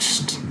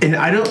just. And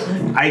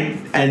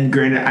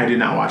granted, I did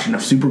not watch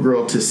enough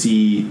Supergirl to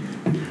see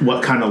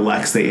what kind of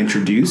Lex they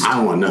introduced. I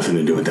don't want nothing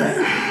to do with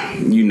that.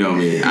 You know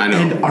me. I know.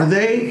 And are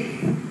they?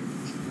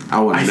 I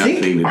want nothing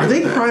to do with that. Are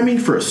they priming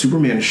for a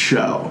Superman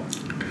show?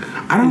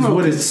 I don't know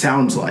what it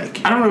sounds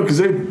like. I don't know, because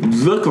they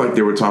look like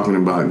they were talking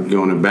about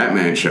going to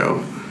Batman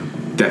show.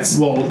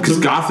 Because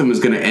Gotham is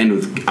going to end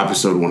with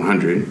episode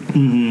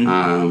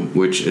 100,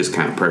 which is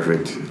kind of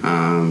perfect.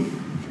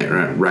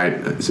 Right,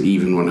 it's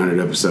even 100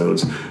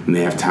 episodes, and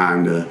they have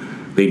time to.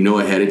 They know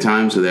ahead of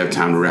time, so they have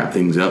time to wrap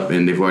things up,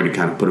 and they've already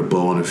kind of put a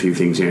bow on a few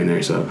things here and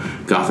there. So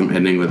Gotham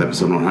ending with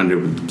episode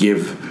 100 would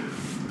give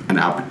an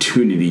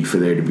opportunity for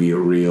there to be a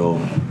real.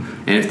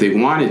 And if they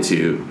wanted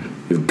to,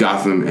 if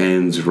Gotham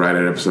ends right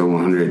at episode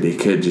 100, they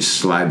could just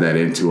slide that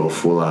into a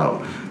full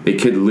out. They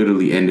could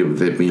literally end it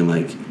with it being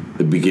like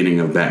the beginning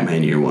of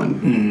Batman Year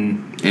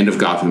One. End of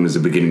Gotham is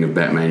the beginning of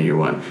Batman Year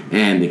One,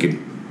 and they could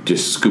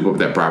just scoop up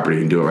that property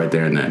and do it right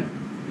there and then.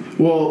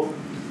 Well.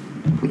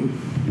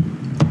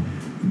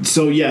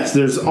 So, yes,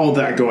 there's all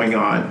that going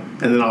on.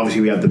 And then,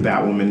 obviously, we have the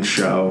Batwoman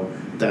show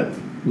that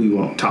we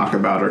won't talk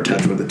about or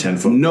touch with a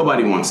 10-foot.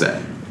 Nobody wants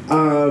that.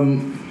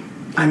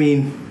 I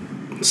mean,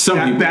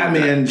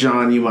 Batman,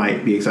 John, you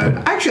might be excited.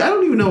 Actually, I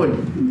don't even know what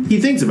he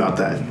thinks about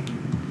that.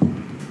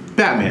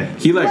 Batman.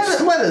 He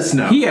likes. Let us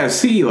know. He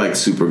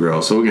likes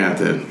Supergirl, so we're going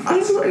to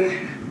have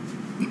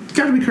to...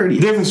 Gotta be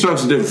courteous. Different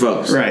strokes for different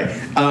folks. Right.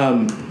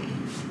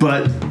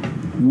 But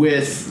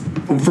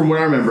from what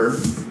I remember...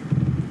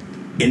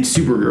 In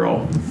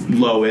Supergirl,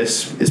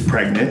 Lois is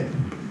pregnant.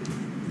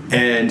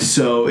 And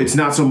so it's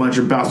not so much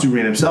about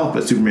Superman himself,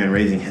 but Superman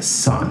raising his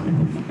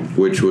son.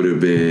 Which would have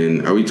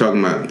been... Are we talking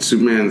about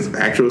Superman's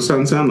actual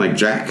son, like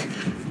Jack?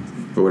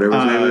 Or whatever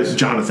his name is?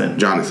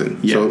 Jonathan.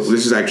 Yes. So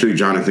this is actually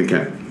Jonathan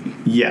Kent?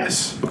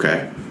 Yes.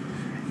 Okay.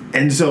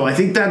 And so I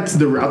think that's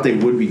the route they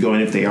would be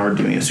going if they are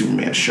doing a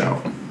Superman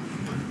show.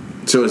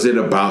 So is it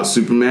about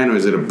Superman or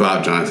is it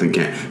about Jonathan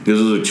Kent? Because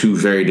those are two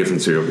very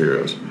different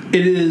superheroes.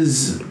 It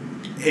is...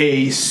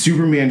 a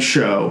Superman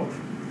show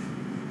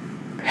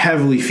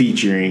heavily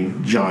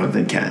featuring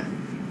Jonathan Kent.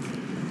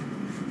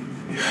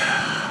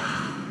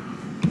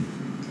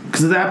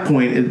 Because at that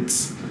point,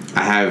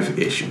 I have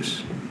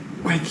issues.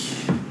 Like...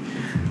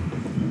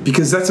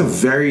 Because that's a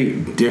very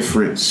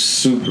different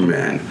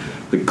Superman.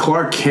 The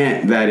Clark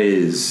Kent that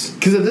is...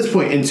 Because at this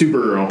point in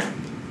Supergirl,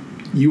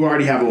 you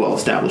already have a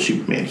well-established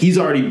Superman. He's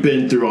already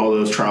been through all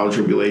those trial and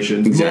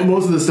tribulations. Exactly.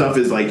 Most of the stuff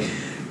is like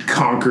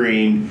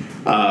conquering...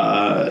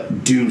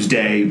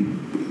 Doomsday,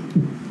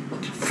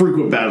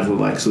 frequent battles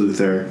with Lex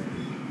Luthor,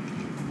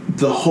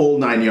 the whole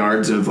 9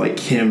 yards of like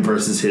him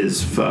versus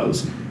his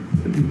foes.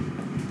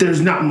 There's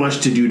not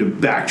much to do to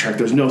backtrack.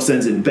 There's no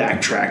sense in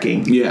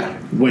backtracking. Yeah.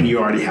 When you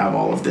already have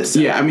all of this.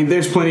 Yeah, I mean,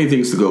 there's plenty of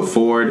things to go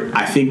forward.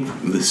 I think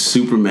the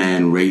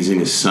Superman raising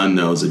his son,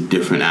 though, is a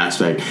different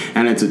aspect.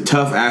 And it's a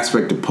tough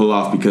aspect to pull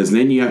off because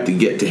then you have to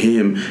get to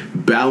him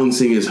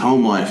balancing his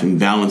home life and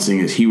balancing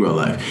his hero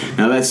life.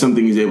 Now, that's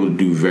something he's able to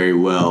do very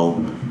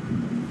well.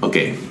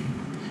 Okay.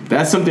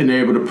 That's something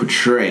they're able to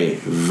portray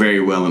very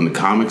well in the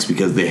comics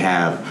because they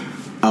have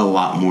a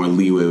lot more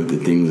leeway with the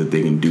things that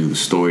they can do. The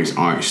stories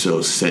aren't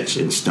so set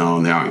in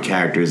stone. There aren't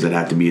characters that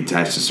have to be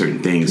attached to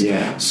certain things.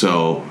 Yeah.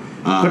 So...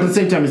 but at the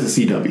same time, it's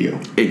the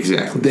CW.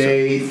 Exactly.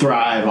 They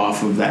thrive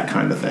off of that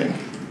kind of thing.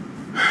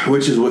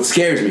 Which is what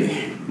scares me.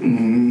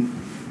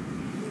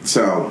 Mm-hmm.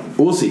 So,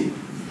 we'll see.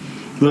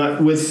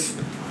 But with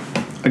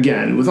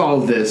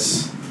all of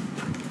this,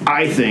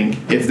 I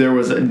think if there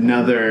was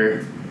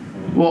another...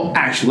 Well,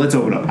 actually, let's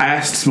open up. I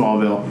asked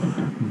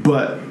Smallville,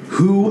 but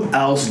who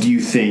else do you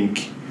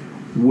think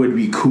would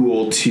be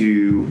cool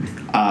to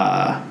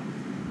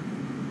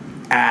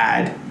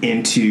add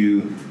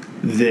into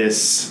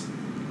this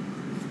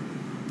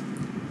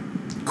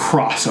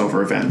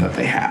crossover event that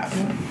they have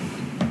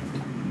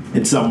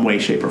in some way,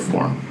 shape, or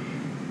form?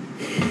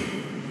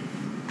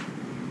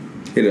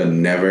 It'll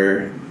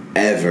never,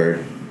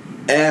 ever,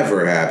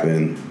 ever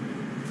happen.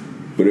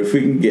 But if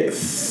we can get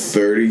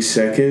 30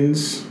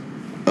 seconds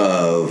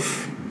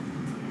of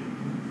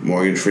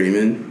Morgan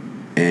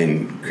Freeman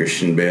and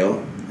Christian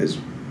Bale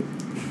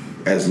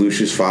as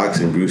Lucius Fox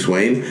and Bruce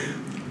Wayne,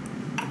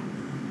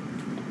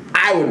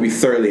 I would be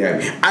thoroughly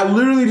happy. I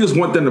literally just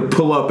want them to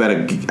pull up at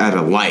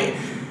a light,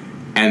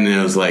 and then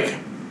it was like,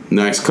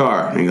 nice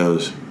car, and he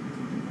goes,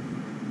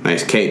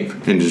 nice cape,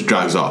 and just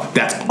drives off.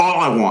 That's all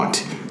I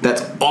want.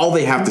 That's all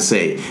they have to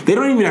say. They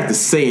don't even have to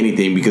say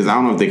anything because I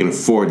don't know if they can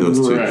afford those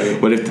two.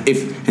 Right. But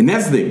if and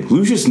that's the thing,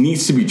 Lucius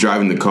needs to be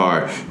driving the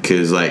car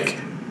because like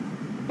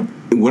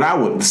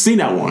the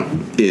scene I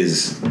want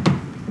is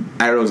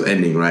Arrow's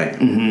ending, right?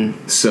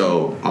 Mm-hmm.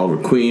 So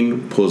Oliver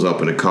Queen pulls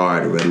up in a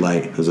car at a red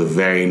light. There's a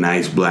very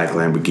nice black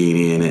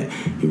Lamborghini in it.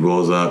 He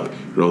rolls up,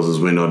 rolls his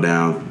window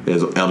down.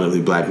 There's an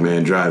elderly black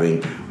man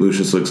driving.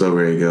 Lucius looks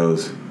over and he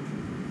goes,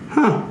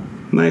 huh,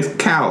 nice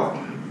cowl.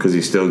 Because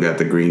he's still got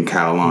the green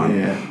cowl on.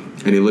 Yeah.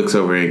 And he looks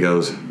over and he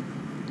goes,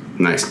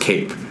 nice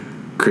cape.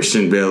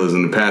 Christian Bale is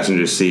in the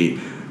passenger seat.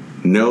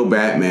 No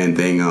Batman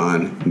thing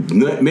on.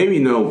 Maybe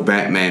no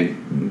Batman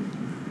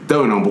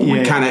throwing on, but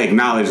we kind of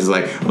acknowledge it's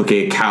like,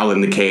 okay, cowl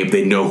and the cape,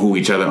 they know who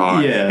each other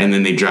are. Yeah. And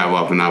then they drive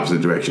off in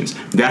opposite directions.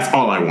 That's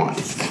all I want.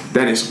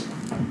 That is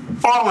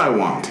all I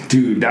want.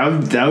 Dude, that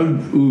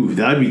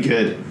would be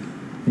good.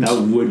 That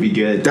would be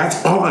good.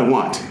 That's all I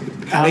want.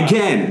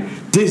 Again,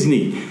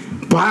 Disney,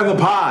 buy the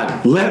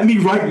pod. Let me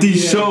write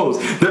these shows.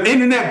 The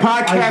internet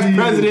podcast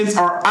presidents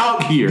are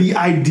out here. The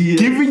idea.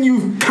 Giving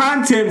you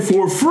content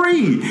for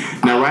free.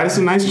 Now write us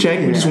a nice check.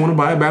 We just want to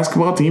buy a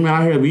basketball team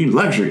out here to be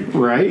luxury.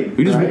 Right.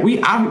 We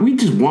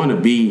just want to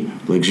be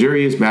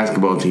luxurious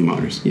basketball team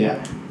owners.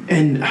 Yeah.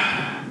 And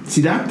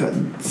see that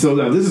so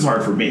now this is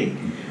hard for me.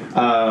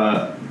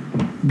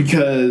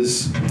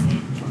 Because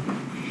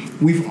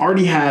we've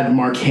already had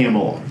Mark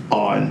Hamill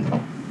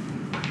on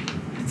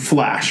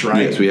Flash,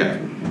 right? Yes, we have.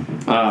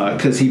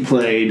 Because he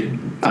played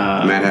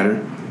Mad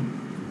Hatter?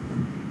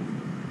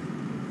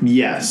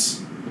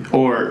 Yes.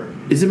 Or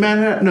is it Mad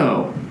Hatter?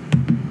 No.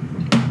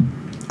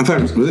 I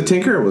thought was it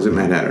Tinker or was it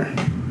Mad Hatter?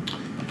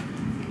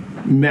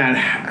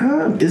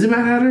 Is it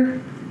Mad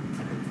Hatter?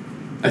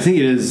 I think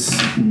it is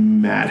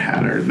Mad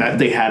Hatter. That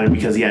they had him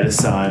because he had a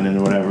son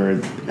and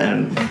whatever.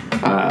 And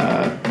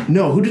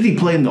no, who did he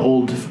play in the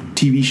old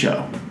TV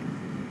show?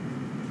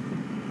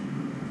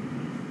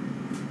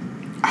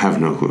 I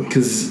have no clue.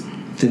 Because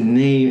the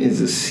name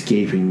is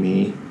escaping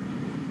me.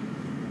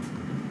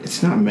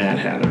 It's not Mad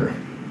Hatter.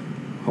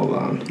 Hold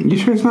on. You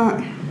sure it's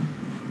not?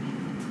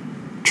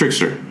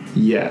 Trickster.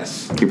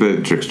 Yes. He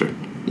played Trickster.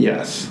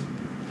 Yes.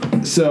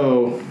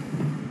 So,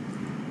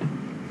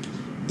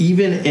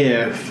 even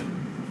if...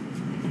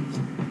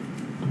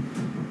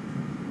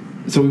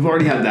 So we've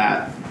already had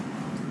that.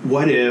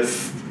 What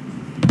if...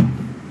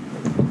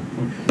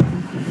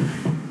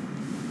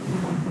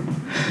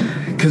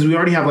 Because we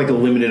already have like a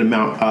limited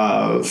amount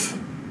of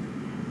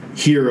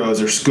heroes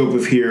or scope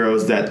of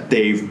heroes that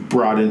they've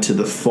brought into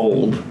the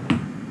fold.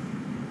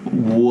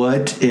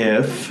 What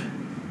if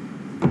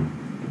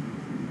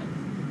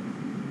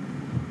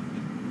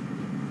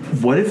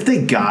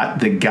they got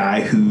the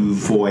guy who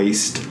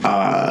voiced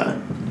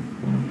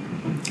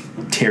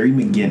Terry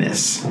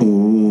McGinnis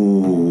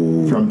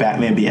from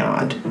Batman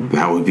Beyond?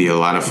 That would be a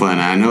lot of fun.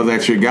 I know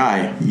that's your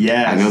guy.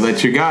 Yes. I know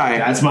that's your guy.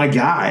 That's my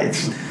guy.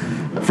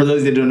 For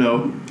those that don't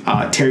know,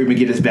 Terry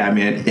McGinnis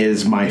Batman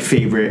is my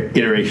favorite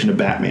iteration of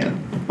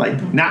Batman.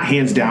 Like, not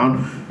hands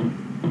down,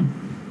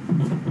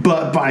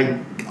 but by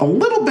a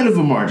little bit of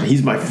a margin.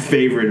 He's my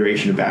favorite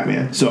iteration of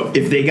Batman. So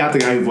if they got the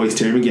guy who voiced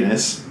Terry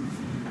McGinnis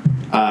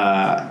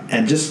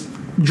and just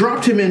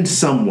dropped him in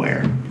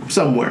somewhere,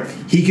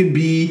 he could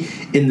be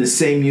in the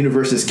same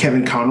universe as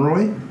Kevin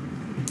Conroy,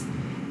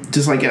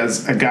 just like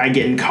as a guy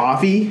getting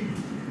coffee,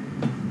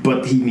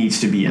 but he needs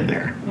to be in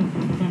there.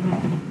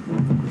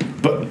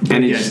 But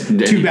And yes,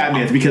 two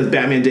Batmans because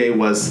Batman Day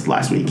was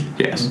last week.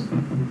 Yes.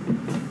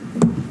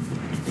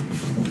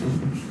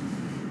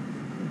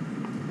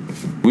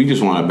 We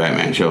just want a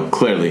Batman show.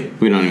 Clearly,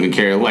 we don't even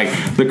care. Like,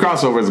 the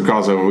crossover is a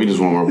crossover. We just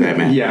want more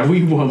Batman. Yeah,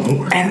 we want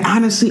more. And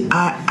honestly,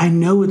 I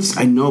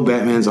know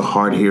Batman's a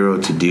hard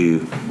hero to do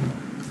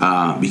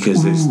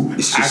because it's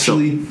just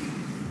actually,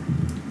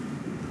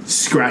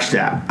 scratch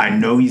that. I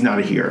know he's not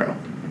a hero.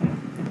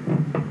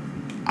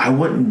 I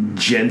want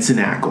Jensen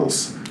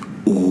Ackles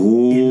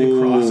in the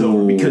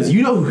crossover because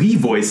you know who he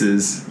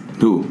voices.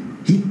 Who?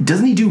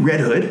 Doesn't he do Red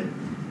Hood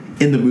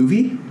in the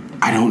movie?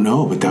 I don't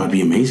know, but that would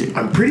be amazing.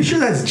 I'm pretty sure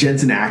that's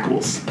Jensen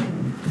Ackles.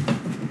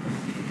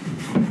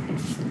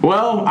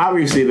 Well,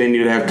 obviously they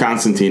need to have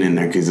Constantine in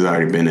there because he's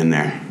already been in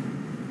there.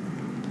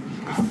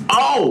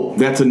 Oh,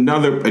 that's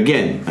another,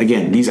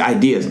 again, these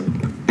ideas.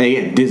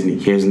 Again, Disney,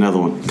 here's another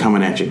one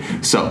coming at you.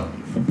 So,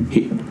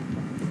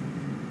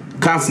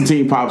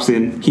 Constantine pops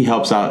in, he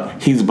helps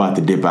out, he's about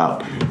to dip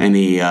out, and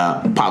he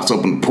pops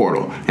open the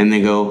portal, and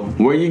they go,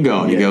 where you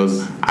going? He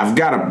goes, I've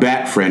got a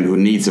bat friend who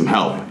needs some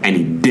help, and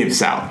he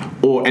dips out.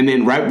 And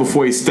then right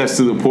before he steps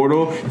through the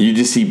portal, you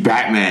just see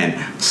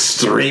Batman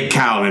straight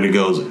cowl, and it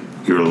goes,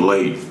 you're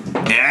late.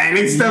 And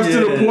he steps to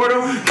the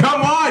portal.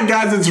 Come on,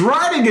 guys, it's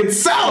writing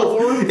itself.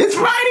 It's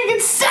writing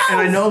itself. And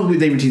I know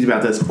they were teasing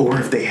about this, or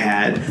if they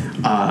had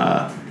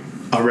a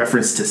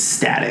reference to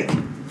Static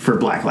for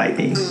Black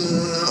Lightning.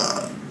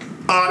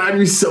 Oh, that'd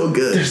be so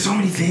good. There's so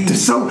many things.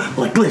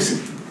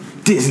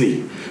 Listen,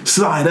 Disney,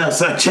 slide us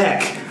a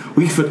check.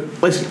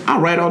 Listen, I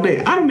write all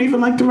day. I don't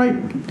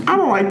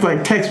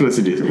like text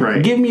messages.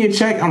 Right. Give me a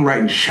check, I'm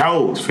writing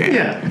shows, fam.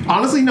 Yeah.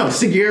 Honestly, no.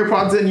 Stick your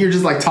AirPods in, you're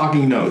just like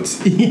talking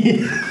notes.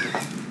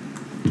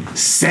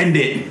 Send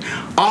it.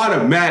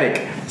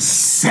 Automatic.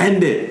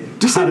 Send it.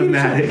 Just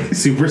automatic,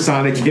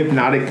 supersonic,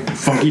 hypnotic,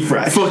 funky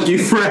fresh. Funky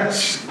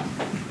fresh.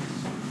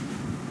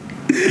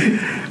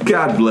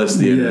 God bless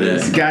the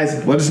internet.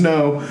 Guys, let us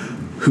know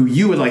who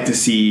you would like to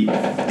see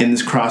in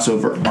this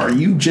crossover. Are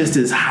you just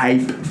as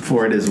hype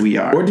for it as we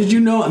are? Or did you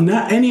know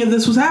not any of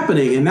this was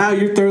happening and now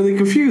you're thoroughly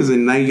confused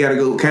and now you gotta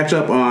go catch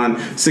up on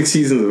 6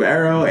 seasons of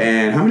Arrow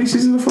and how many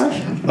seasons of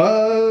Flash?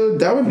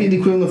 That would be the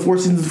equivalent of 4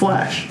 seasons of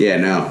Flash. Yeah,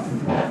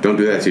 no. Don't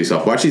do that to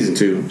yourself. Watch season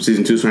 2.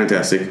 Season 2 is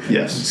fantastic.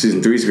 Yes.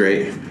 Season 3 is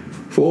great.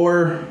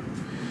 4...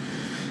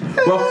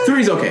 Well,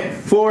 3 is okay.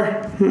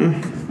 4...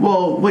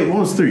 Well, wait, what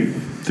was 3?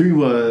 3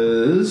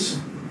 was...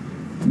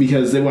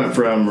 Because they went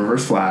from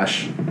Reverse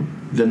Flash,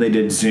 then they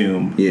did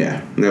Zoom.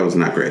 Yeah, that was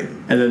not great.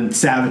 And then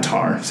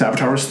Savitar.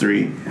 Savitar was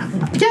 3.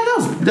 Yeah,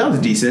 that was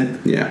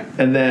decent. Yeah.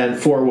 And then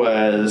 4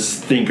 was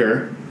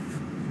Thinker.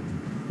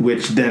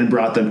 which then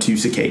brought them to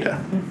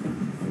Cicada /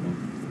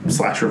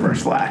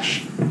 Reverse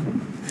Flash.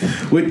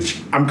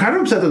 Which I'm kind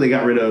of upset that they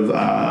got rid of.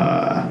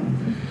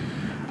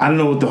 I don't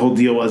know what the whole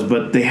deal was,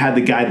 but they had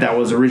the guy that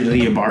was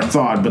originally Eobard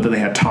Thawne, but then they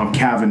had Tom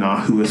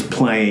Cavanaugh who was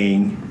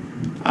playing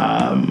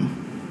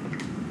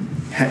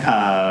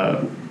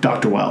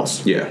Dr.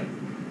 Wells. Yeah.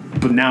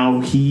 But now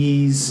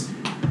he's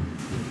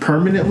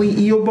permanently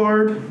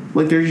Eobard.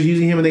 Like they're just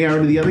using him and they got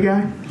rid of the other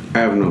guy. I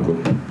have no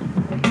clue.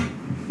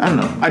 I don't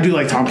know. I do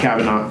like Tom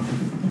Cavanaugh.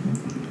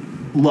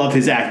 Love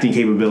his acting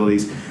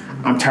capabilities.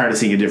 I'm tired of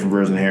seeing a different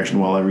version of Harrison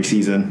Wells every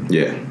season.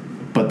 Yeah.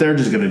 But they're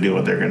just going to do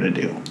what they're going to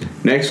do.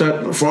 Next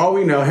up, for all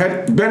we know,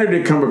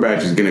 Benedict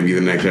Cumberbatch is going to be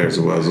the next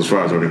Harrison Wells, as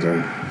far as we're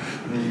concerned.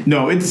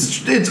 No,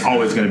 it's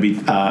always going to be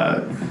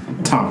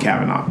Tom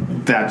Cavanaugh.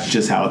 That's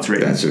just how it's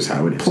rated. That's just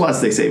how it is.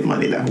 Plus, they save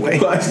money that way.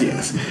 Plus,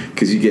 yes.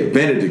 Because you get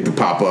Benedict to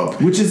pop up.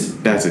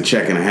 That's a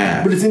check and a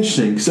half. But it's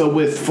interesting. So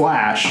with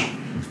Flash,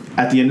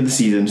 at the end of the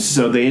season,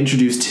 so they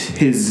introduced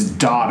his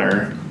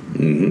daughter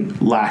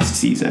last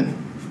season.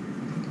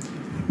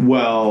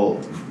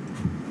 Well,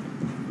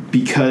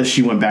 because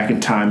she went back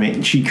in time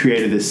and she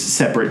created this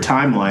separate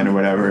timeline or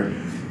whatever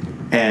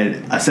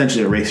and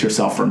essentially erased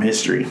herself from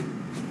history.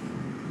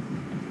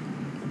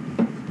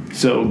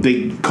 So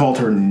they called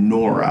her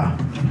Nora,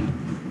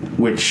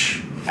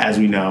 which, as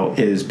we know,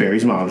 is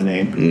Barry's mom's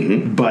name.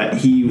 Mm-hmm. But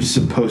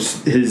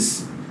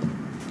his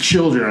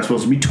children are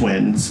supposed to be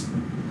twins,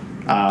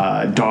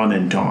 Dawn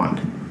and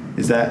Dawn.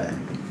 Is that?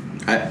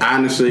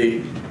 I'm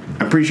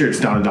pretty sure it's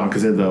Dawn and Dawn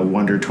because they're the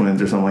Wonder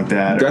Twins or something like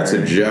that. That's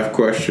a Jeff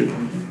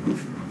question.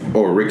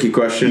 Or a Ricky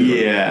question.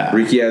 Yeah.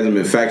 Ricky hasn't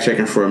been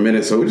fact-checking for a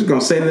minute, so we're just going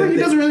to say that. He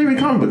doesn't really read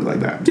comic books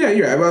like that. Yeah,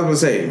 you're right. I was going to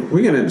say,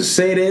 we're going to just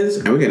say it is,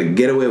 and we're going to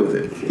get away with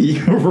it.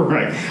 You're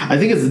right. I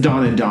think it's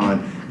Dawn and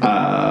Dawn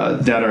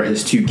that are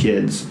his two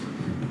kids.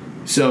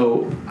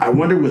 So I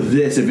wonder with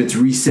this if it's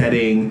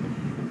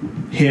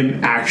resetting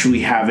him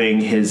actually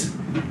having his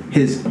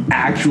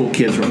actual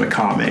kids from the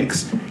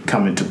comics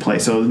come into play.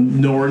 So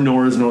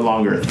Nora is no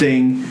longer a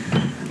thing.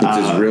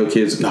 It's his real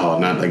kids. No,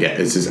 not again.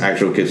 It's his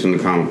actual kids from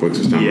the comic books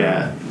this time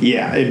around.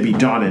 Yeah, it'd be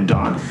Dawn and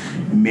Dawn.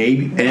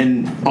 Maybe.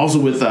 And also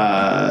with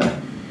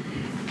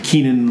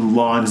Keenan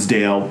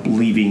Lonsdale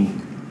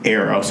leaving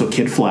Arrow, so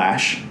Kid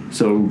Flash.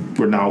 So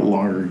we're no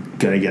longer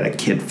going to get a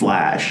Kid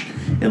Flash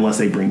unless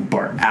they bring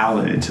Bart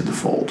Allen into the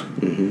fold,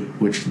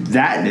 which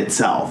that in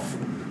itself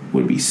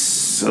would be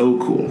so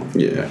cool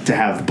to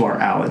have Bart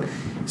Allen.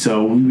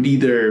 So we would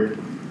either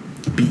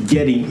be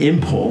getting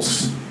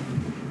Impulse,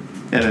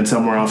 and then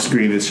somewhere off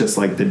screen it's just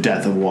like the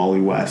death of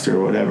Wally West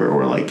or whatever,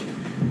 or like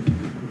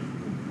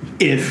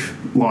if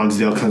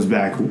Lonsdale comes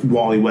back,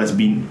 Wally West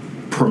being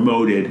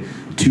promoted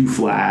to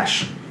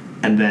Flash,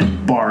 and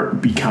then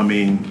Bart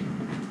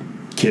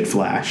becoming Kid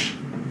Flash.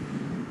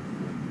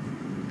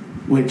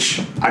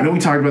 Which, I know we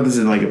talked about this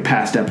in like a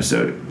past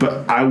episode,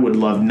 but I would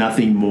love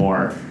nothing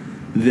more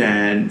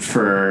than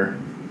for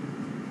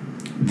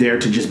there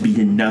to just be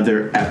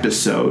another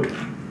episode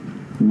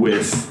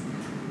with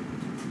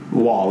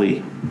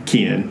Wally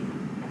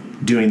Keenan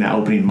doing that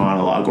opening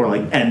monologue or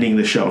like ending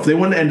the show. If they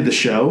wanted to end the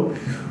show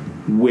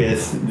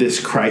with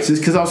this crisis,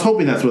 because I was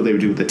hoping that's what they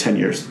would do with the 10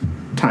 years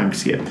time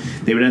skip.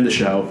 They would end the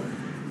show.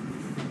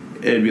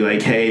 It'd be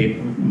like, hey,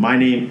 my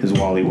name is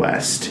Wally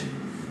West.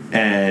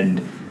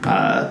 And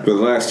for the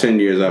last 10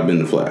 years, I've been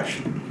the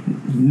Flash.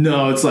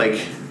 No, it's like,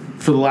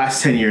 for the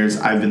last 10 years,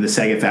 I've been the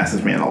second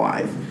fastest man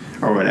alive,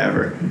 or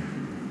whatever.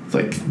 It's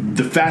like,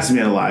 the fastest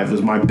man alive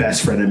was my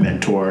best friend and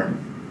mentor,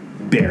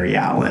 Barry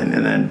Allen,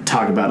 and then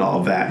talk about all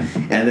of that.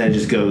 And then it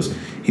just goes,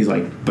 he's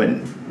like,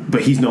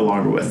 but he's no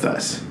longer with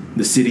us.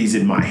 The city's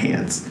in my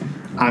hands.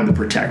 I'm the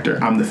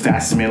protector. I'm the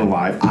fastest man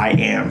alive. I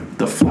am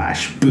the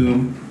Flash.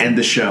 Boom. End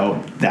the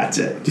show. That's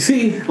it. You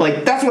see?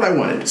 Like, that's what I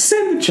wanted.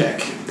 Send the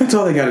check. That's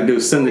all they got to do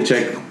is send the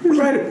check. We'll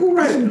write it.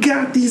 We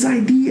got these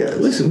ideas.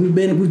 Listen, we've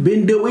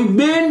been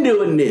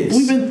doing this.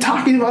 We've been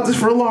talking about this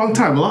for a long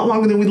time. A lot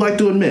longer than we'd like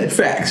to admit.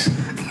 Facts.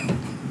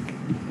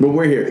 But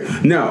we're here.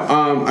 No,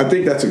 I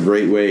think that's a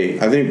great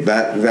way. I think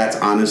that's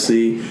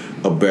honestly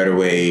a better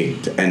way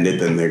to end it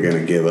than they're going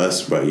to give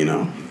us. But, you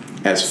know,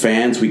 as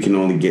fans, we can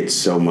only get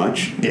so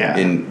much. Yeah.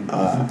 And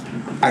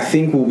I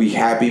think we'll be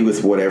happy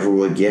with whatever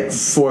we'll get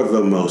for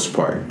the most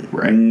part.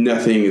 Right.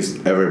 Nothing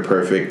is ever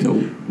perfect.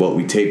 Nope. But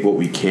we take what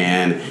we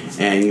can.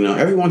 And, you know,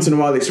 every once in a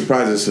while they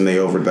surprise us and they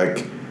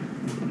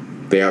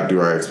outdo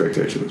our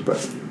expectations.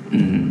 But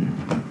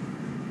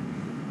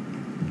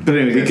But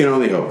anyway, we can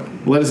only hope.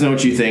 Let us know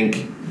what you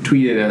think.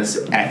 Tweet at us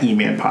at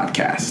E-Man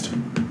Podcast.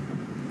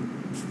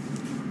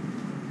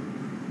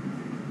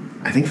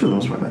 I think for the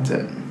most part that's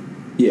it.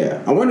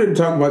 Yeah, I wanted to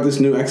talk about this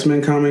new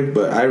X-Men comic,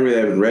 but I really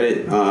haven't read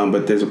it.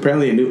 But there's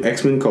apparently a new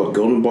X-Men called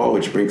Golden Ball,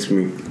 which makes.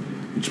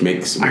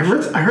 I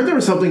heard there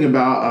was something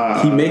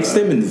about he makes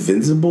them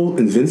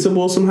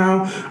invincible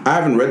somehow. I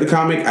haven't read the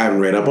comic. I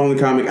haven't read up on the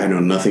comic. I know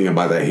nothing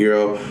about that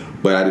hero,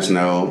 but I just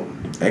know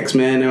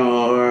X-Men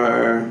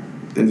are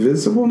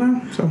invincible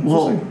now. So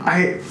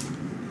I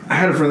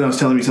had a friend that was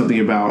telling me something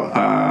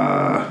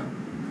about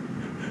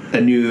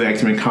a new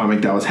X-Men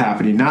comic that was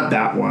happening. Not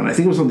that one. I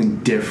think it was something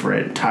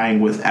different, tying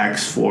with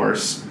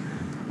X-Force.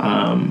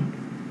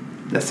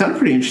 That sounded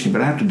pretty interesting,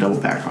 but I have to double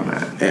back on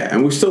that. Yeah,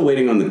 and we're still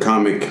waiting on the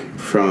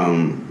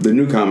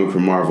new comic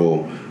from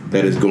Marvel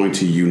that is going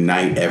to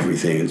unite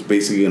everything. It's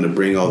basically going to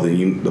bring all the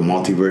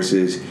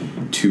multiverses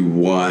to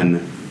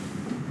one,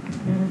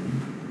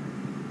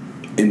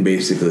 and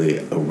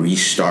basically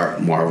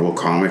restart Marvel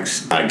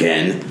Comics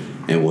again,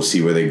 and we'll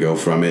see where they go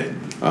from it.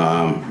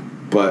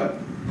 But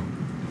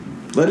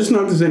let us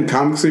know if there's any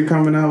comics that you're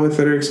coming out with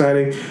that are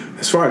exciting.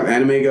 As far as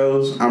anime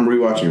goes, I'm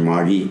rewatching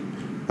Magi.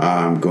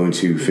 I'm going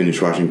to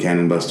finish watching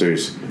Cannon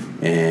Busters,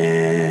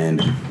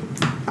 and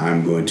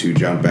I'm going to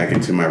jump back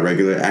into my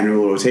regular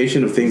annual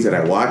rotation of things that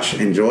I watch,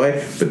 enjoy,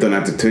 but don't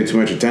have to pay too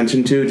much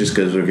attention to just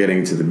because we're getting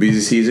into the busy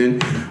season.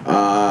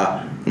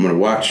 I'm going to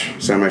watch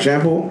Samurai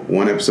Champloo,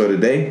 1 episode a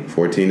day,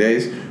 14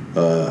 days,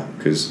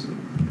 because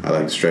I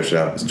like to stretch it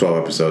out. It's 12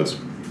 episodes.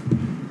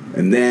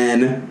 And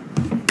then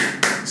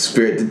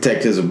Spirit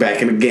Detectives are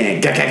back in the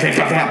gang.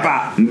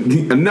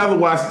 Another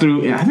watch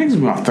through, and I think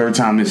it's my 3rd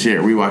time this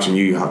year rewatching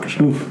Yu Yu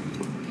Hakusho.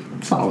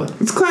 Solid.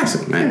 It's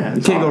classic, man. Yeah,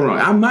 you can't go wrong.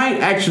 I might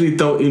actually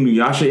throw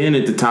Inuyasha in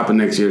at the top of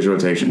next year's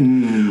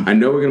rotation. I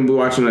know we're going to be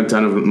watching a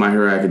ton of My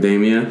Hero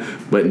Academia,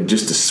 but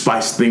just to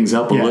spice things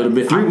up a little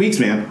bit. 3 weeks,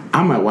 man.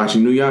 I might watch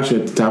Inuyasha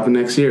at the top of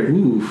next year.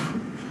 Ooh.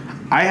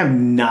 I have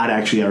not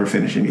actually ever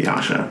finished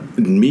Inuyasha.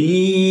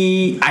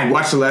 I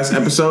watched the last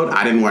episode.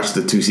 I didn't watch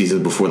the 2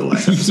 seasons before the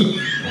last episode.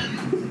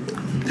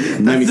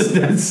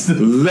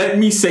 Let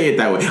me say it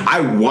that way.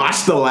 I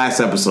watched the last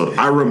episode.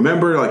 I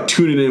remember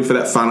tuning in for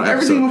that final episode.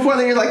 Everything before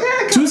that, you're like,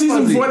 2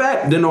 seasons before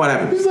that, didn't know what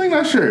happened. He's like,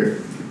 not sure.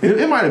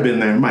 It might have been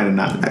there, it might have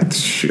not. I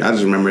just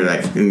remember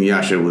that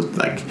Inuyasha was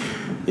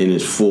in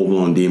his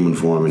full-blown demon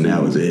form, and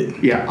that was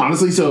it. Yeah,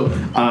 honestly, so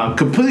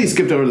completely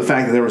skipped over the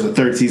fact that there was a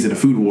 3rd season of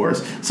Food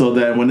Wars. So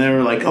that when they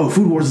were like, "Oh,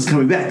 Food Wars is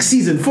coming back,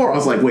 season 4," I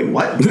was like, "Wait,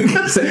 what?"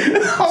 Say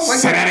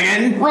that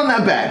again. Run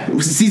that back.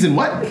 Season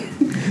what?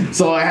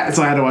 So I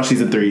had to watch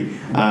season 3.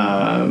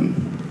 Kind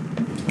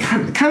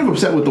of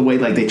upset with the way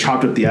they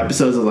chopped up the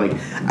episodes. I was like,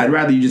 I'd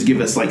rather you just give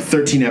us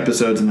 13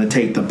 episodes and then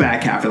take the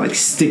back half and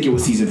stick it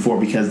with season 4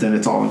 because then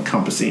it's all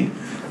encompassing.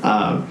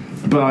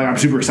 But I'm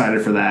super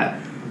excited for that.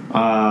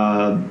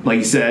 Like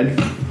you said,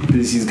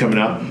 busy season's coming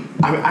up.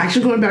 I'm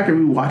actually going back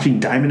and rewatching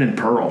Diamond and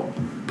Pearl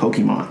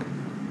Pokemon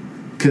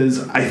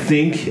because I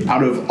think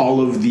out of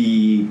all of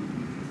the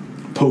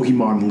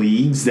Pokemon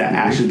leagues that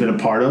Ash has been a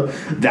part of,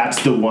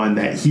 that's the one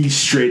that he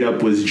straight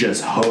up was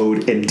just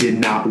hoed and did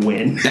not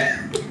win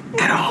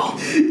at all.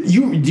 Do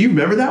you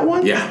remember that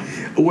one? Yeah.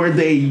 Where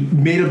they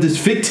made up this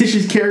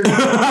fictitious character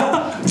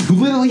who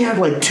literally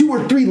had 2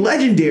 or 3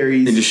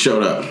 legendaries. And just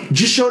showed up.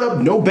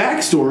 No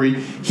backstory.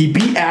 He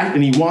beat Ash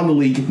and he won the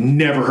league,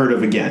 never heard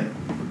of again.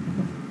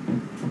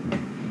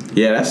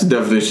 Yeah, that's the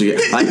definition.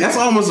 That's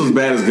almost as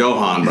bad as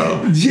Gohan,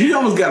 bro. Yeah. He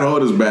almost got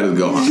hold as bad as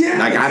Gohan.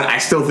 Yeah. I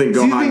still think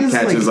Gohan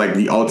catches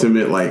the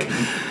ultimate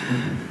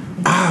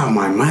oh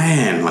my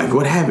man,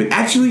 what happened?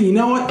 Actually, you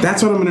know what?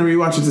 That's what I'm gonna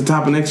rewatch at the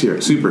top of next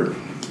year. Super.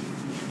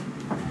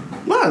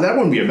 Wow, that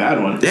wouldn't be a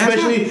bad one. Yeah,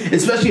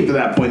 especially if at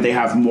that point they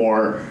have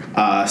more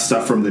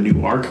stuff from the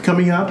new arc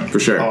coming up. For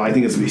sure. Oh, I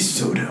think it's gonna be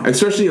so dope.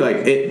 Especially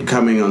it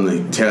coming on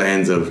the tail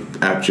ends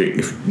of after.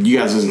 If you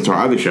guys listen to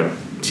our other show,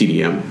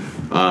 TDM,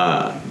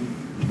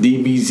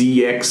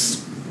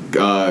 DBZX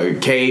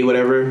K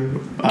whatever,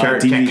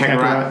 DB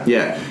Kakarot.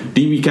 Yeah,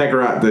 DB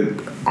Kakarot, the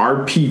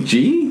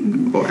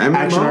RPG or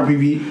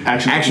MMO?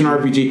 Action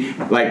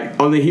RPG.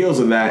 On the heels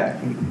of that,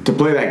 to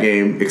play that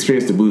game,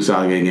 experience the Boo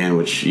Saga again,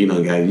 which you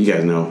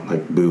guys know,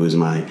 Boo is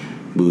my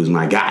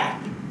guy.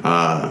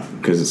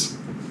 Because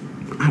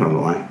I don't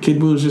know why Kid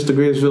Boo is just the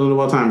greatest villain of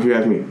all time. If you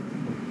ask me.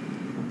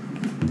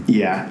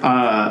 Yeah.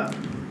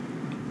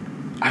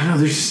 I don't know.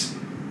 There's.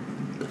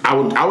 I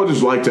would like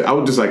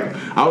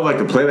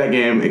to play that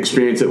game,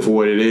 experience it for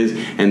what it is,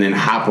 and then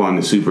hop on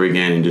the Super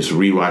again and just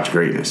rewatch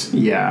greatness.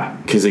 Yeah.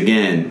 Because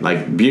again,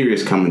 Beerus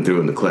is coming through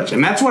in the clutch,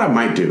 and that's what I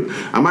might do.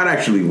 I might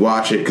actually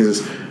watch it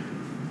because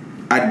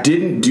I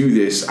didn't do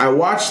this. I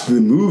watched the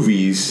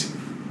movies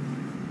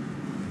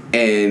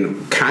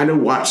and kind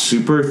of watched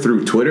Super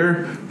through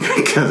Twitter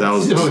because I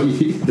was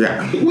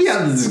yeah. We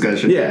had this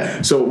discussion.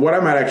 Yeah. So what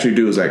I might actually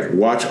do is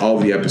watch all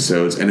the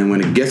episodes, and then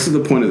when it gets to the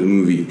point of the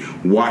movie,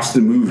 watch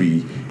the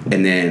movie,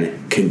 and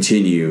then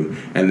continue,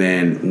 and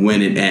then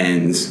when it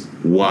ends,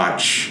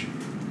 watch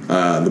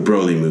the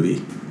Broly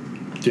movie.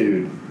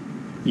 Dude.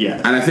 Yeah.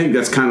 And I think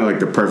that's kind of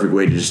the perfect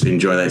way to just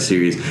enjoy that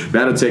series.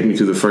 That'll take me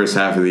through the first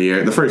half of the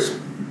year, the first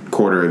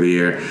quarter of the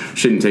year.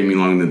 Shouldn't take me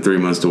longer than 3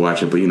 months to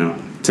watch it, but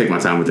take my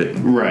time with it.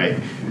 Right.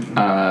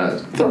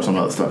 Throw some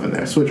other stuff in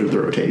there. Switch with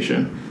the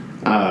rotation.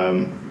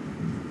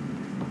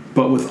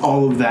 But with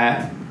all of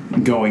that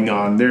going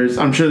on,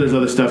 I'm sure there's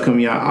other stuff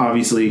coming out.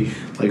 Obviously,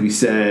 like we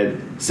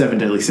said, 7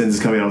 Deadly Sins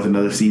is coming out with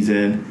another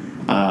season.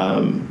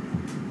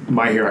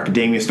 My Hero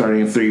Academia is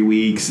starting in 3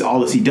 weeks. All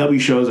the CW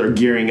shows are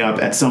gearing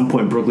up. At some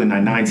point, Brooklyn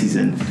Nine-Nine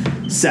season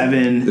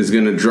 7 is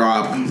going to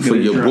drop for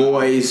your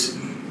boys.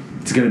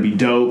 It's going to be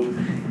dope.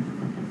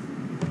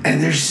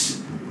 And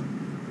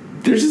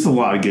there's just a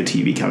lot of good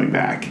TV coming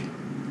back.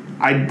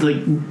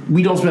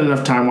 We don't spend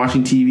enough time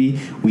watching TV.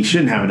 We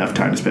shouldn't have enough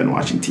time to spend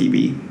watching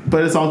TV,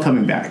 but it's all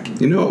coming back.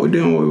 You know what? We're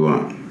doing what we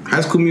want.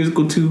 High School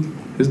Musical 2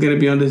 is going to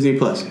be on Disney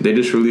Plus. They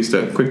just released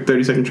a quick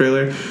 30-second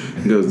trailer.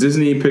 It goes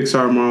Disney,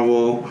 Pixar,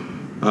 Marvel,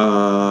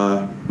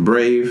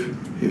 Brave,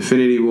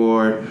 Infinity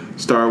War,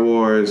 Star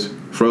Wars,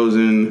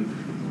 Frozen,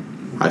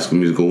 High School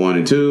Musical 1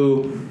 and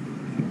 2,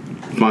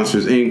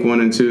 Monsters Inc.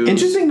 1 and 2.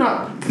 Interesting,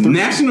 not...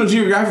 National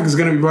Geographic is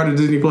going to be part of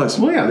Disney Plus.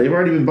 Well, yeah, they've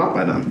already been bought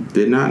by them.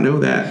 Did not know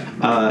that.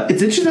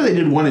 It's interesting that they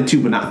did 1 and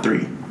 2, but not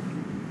 3.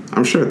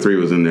 I'm sure 3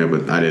 was in there,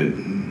 but I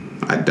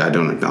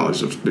don't acknowledge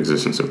the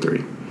existence of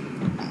 3.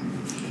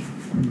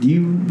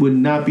 You would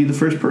not be the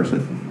first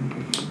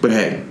person. But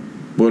hey,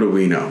 what do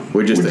we know?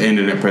 We're just the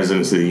internet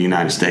presidents of the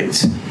United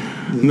States.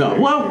 No,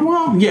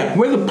 well, yeah,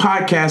 we're the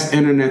podcast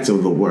internets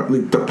of the world.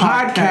 The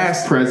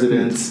podcast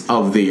presidents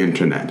of the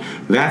internet.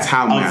 That's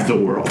how of the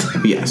world.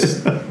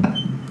 Yes.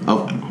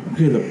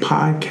 We're the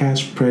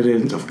podcast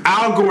presidents of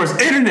Al Gore's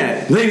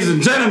internet, ladies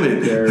and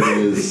gentlemen. There it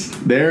is.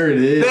 There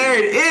it is. There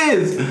it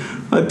is.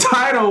 A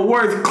title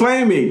worth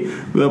claiming.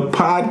 The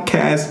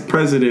podcast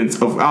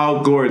presidents of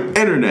Al Gore's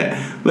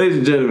internet. Ladies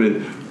and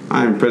gentlemen,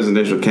 I am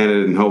presidential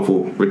candidate and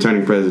hopeful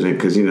returning president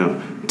because,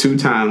 2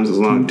 times as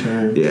long. 2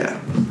 terms. Yeah.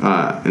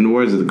 In the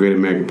words of the great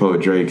American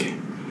poet Drake,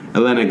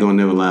 Atlanta ain't gonna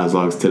never lie as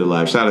long as Titty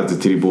alive. Shout out to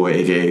Titty Boy,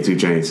 a.k.a. 2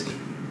 Chainz.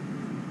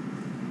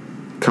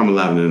 Come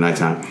alive in the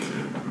nighttime.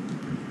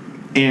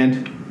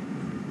 And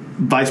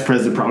vice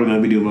president probably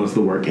going to be doing most of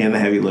the work and the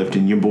heavy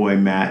lifting. Your boy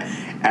Matt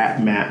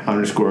at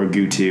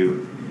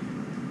Matt_Gutu.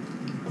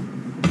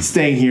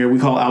 Staying here, we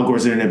call Al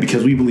Gore's internet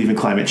because we believe in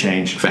climate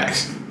change.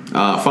 Facts.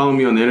 Follow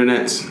me on the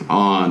internet,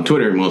 on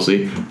Twitter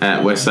mostly,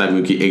 at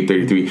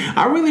WestsideMookie833.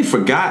 I really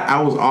forgot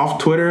I was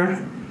off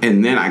Twitter,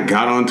 and then I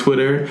got on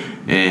Twitter,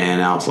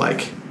 and I was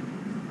like,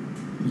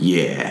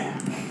 yeah,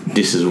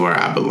 this is where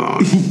I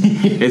belong.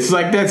 It's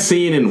like that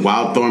scene in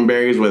Wild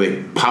Thornberrys where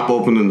they pop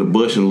open in the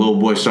bush and little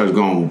boy starts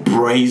going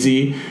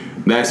brazy.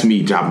 That's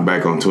me dropping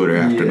back on Twitter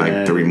after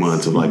 3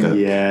 months of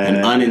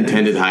an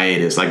unintended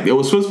hiatus. Like, it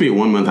was supposed to be a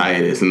 1-month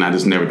hiatus, and I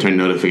just never turned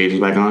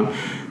notifications back on.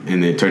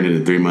 And then turned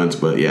into 3 months.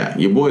 But yeah,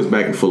 your boy's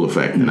back in full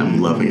effect, and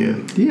I'm loving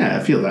it. Yeah, I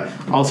feel that.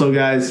 Also,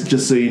 guys,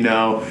 just so you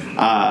know,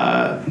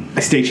 I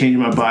stay changing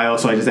my bio,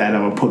 so I just added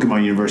I'm a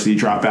Pokemon University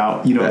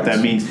dropout. You know what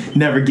that means?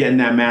 Never getting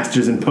that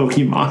master's in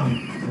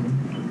Pokemon.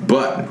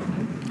 But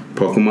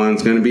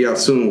Pokemon's going to be out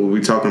soon. We'll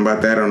be talking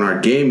about that on our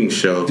gaming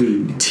show,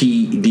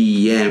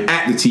 TDM,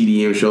 at the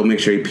TDM show. Make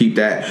sure you peep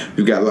that.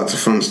 We've got lots of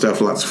fun stuff,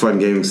 lots of fun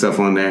gaming stuff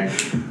on there.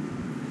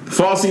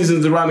 Fall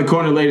season's around the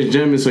corner, ladies and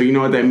gentlemen, so you know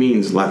what that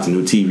means. Lots of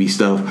new TV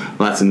stuff,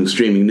 lots of new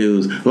streaming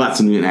news, lots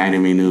of new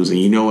anime news, and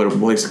you know what a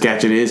voice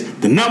catch it is?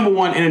 The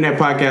 #1 internet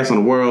podcast in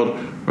the world,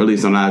 or at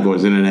least on Al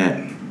Gore's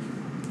internet.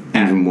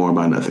 And even more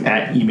about nothing.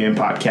 At E-Man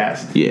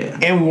Podcast. Yeah.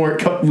 And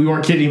we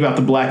weren't kidding about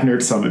the Black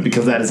Nerd Summit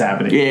because that is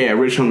happening. Yeah,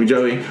 Rich Homie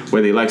Joey,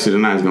 whether he likes it or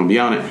not, is going to be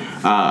on it.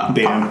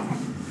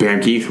 Bam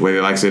Keith, whether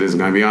he likes it, is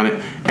going to be on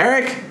it.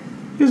 Eric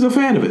is a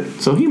fan of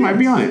it, so he might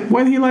be on it,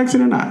 whether he likes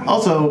it or not.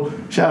 Also,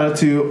 shout out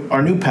to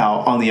our new pal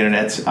on the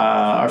internet,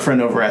 our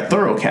friend over at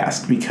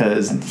Thoroughcast,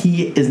 because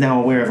he is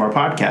now aware of our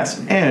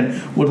podcast and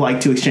would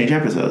like to exchange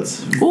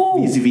episodes.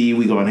 Vis-a-vis,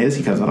 we go on his,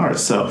 he comes on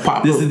ours. So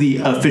this is the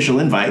official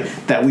invite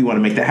that we want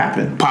to make that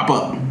happen. Pop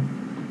up.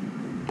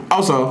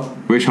 Also,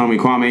 Rich Homie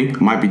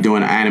Kwame might be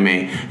doing an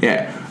anime.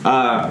 Yeah.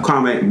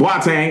 Kwame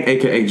Boateng,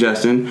 a.k.a.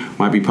 Justin,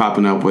 might be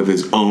popping up with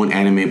his own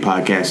anime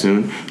podcast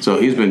soon. So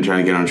he's been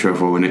trying to get on the show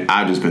for a minute.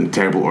 I've just been a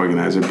terrible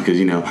organizer because,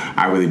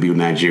 I really be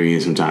Nigerian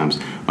sometimes.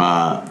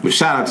 But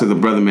shout out to the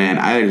brother, man.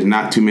 There's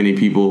not too many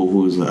people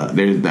who's that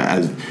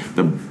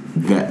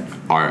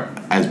are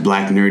as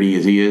black nerdy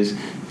as he is.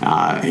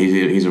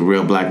 He's a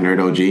real black nerd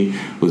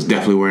OG. Was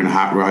definitely wearing a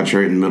hot rod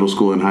shirt in middle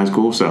school and high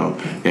school. So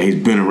yeah,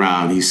 he's been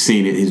around. He's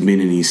seen it. He's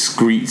been in these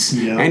streets.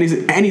 Yeah. And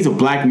he's a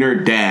black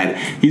nerd dad.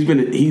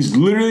 He's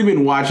literally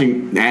been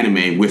watching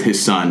anime with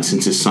his son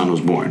since his son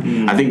was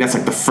born. I think that's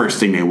like the first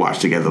thing they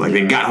watched together. Like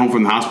they got home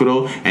from the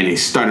hospital and they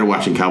started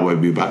watching Cowboy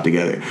Bebop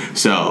together.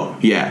 So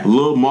yeah,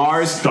 Lil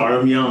Mars.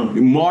 Start him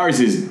young. Mars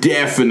is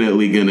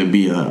definitely gonna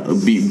be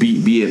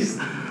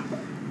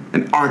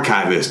an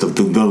archivist of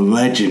the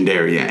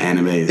legendary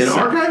anime. An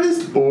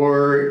archivist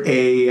or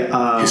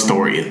a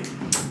historian?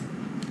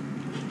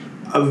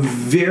 A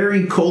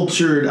very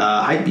cultured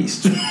hype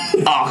beast.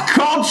 A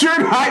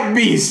cultured hype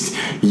beast.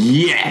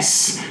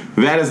 Yes,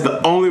 that is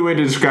the only way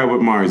to describe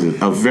what Mars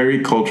is. A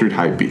very cultured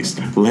hype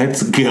beast.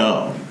 Let's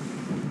go.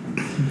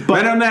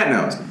 But on that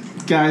note,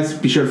 guys,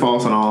 be sure to follow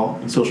us on all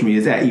social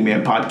medias at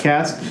E-Man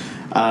Podcast,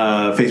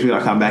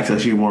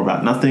 Facebook.com/You More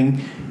About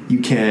Nothing. You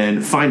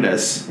can find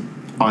us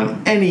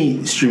on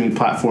any streaming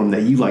platform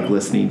that you like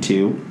listening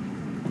to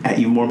at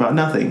Even More About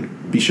Nothing.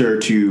 Be sure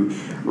to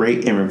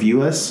rate and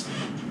review us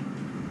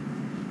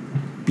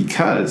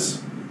because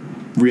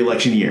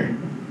re-election year,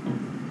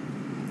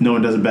 no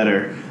one does it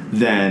better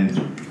than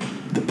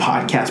the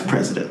podcast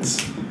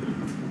presidents.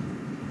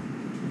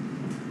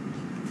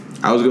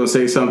 I was going to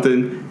say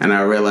something and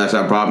I realized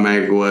how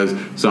problematic it was,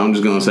 so I'm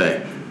just going to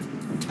say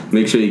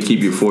Make sure you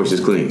keep your forces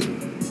clean.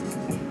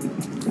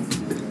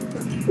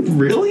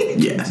 Really?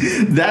 Yes.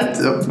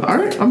 That's all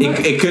right.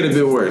 It could have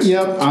been worse.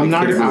 Yep. I'm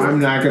not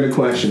going to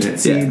question it.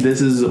 See,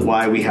 this is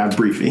why we have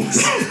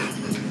briefings.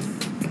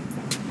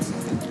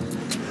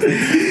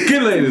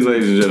 Good ladies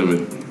and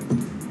gentlemen.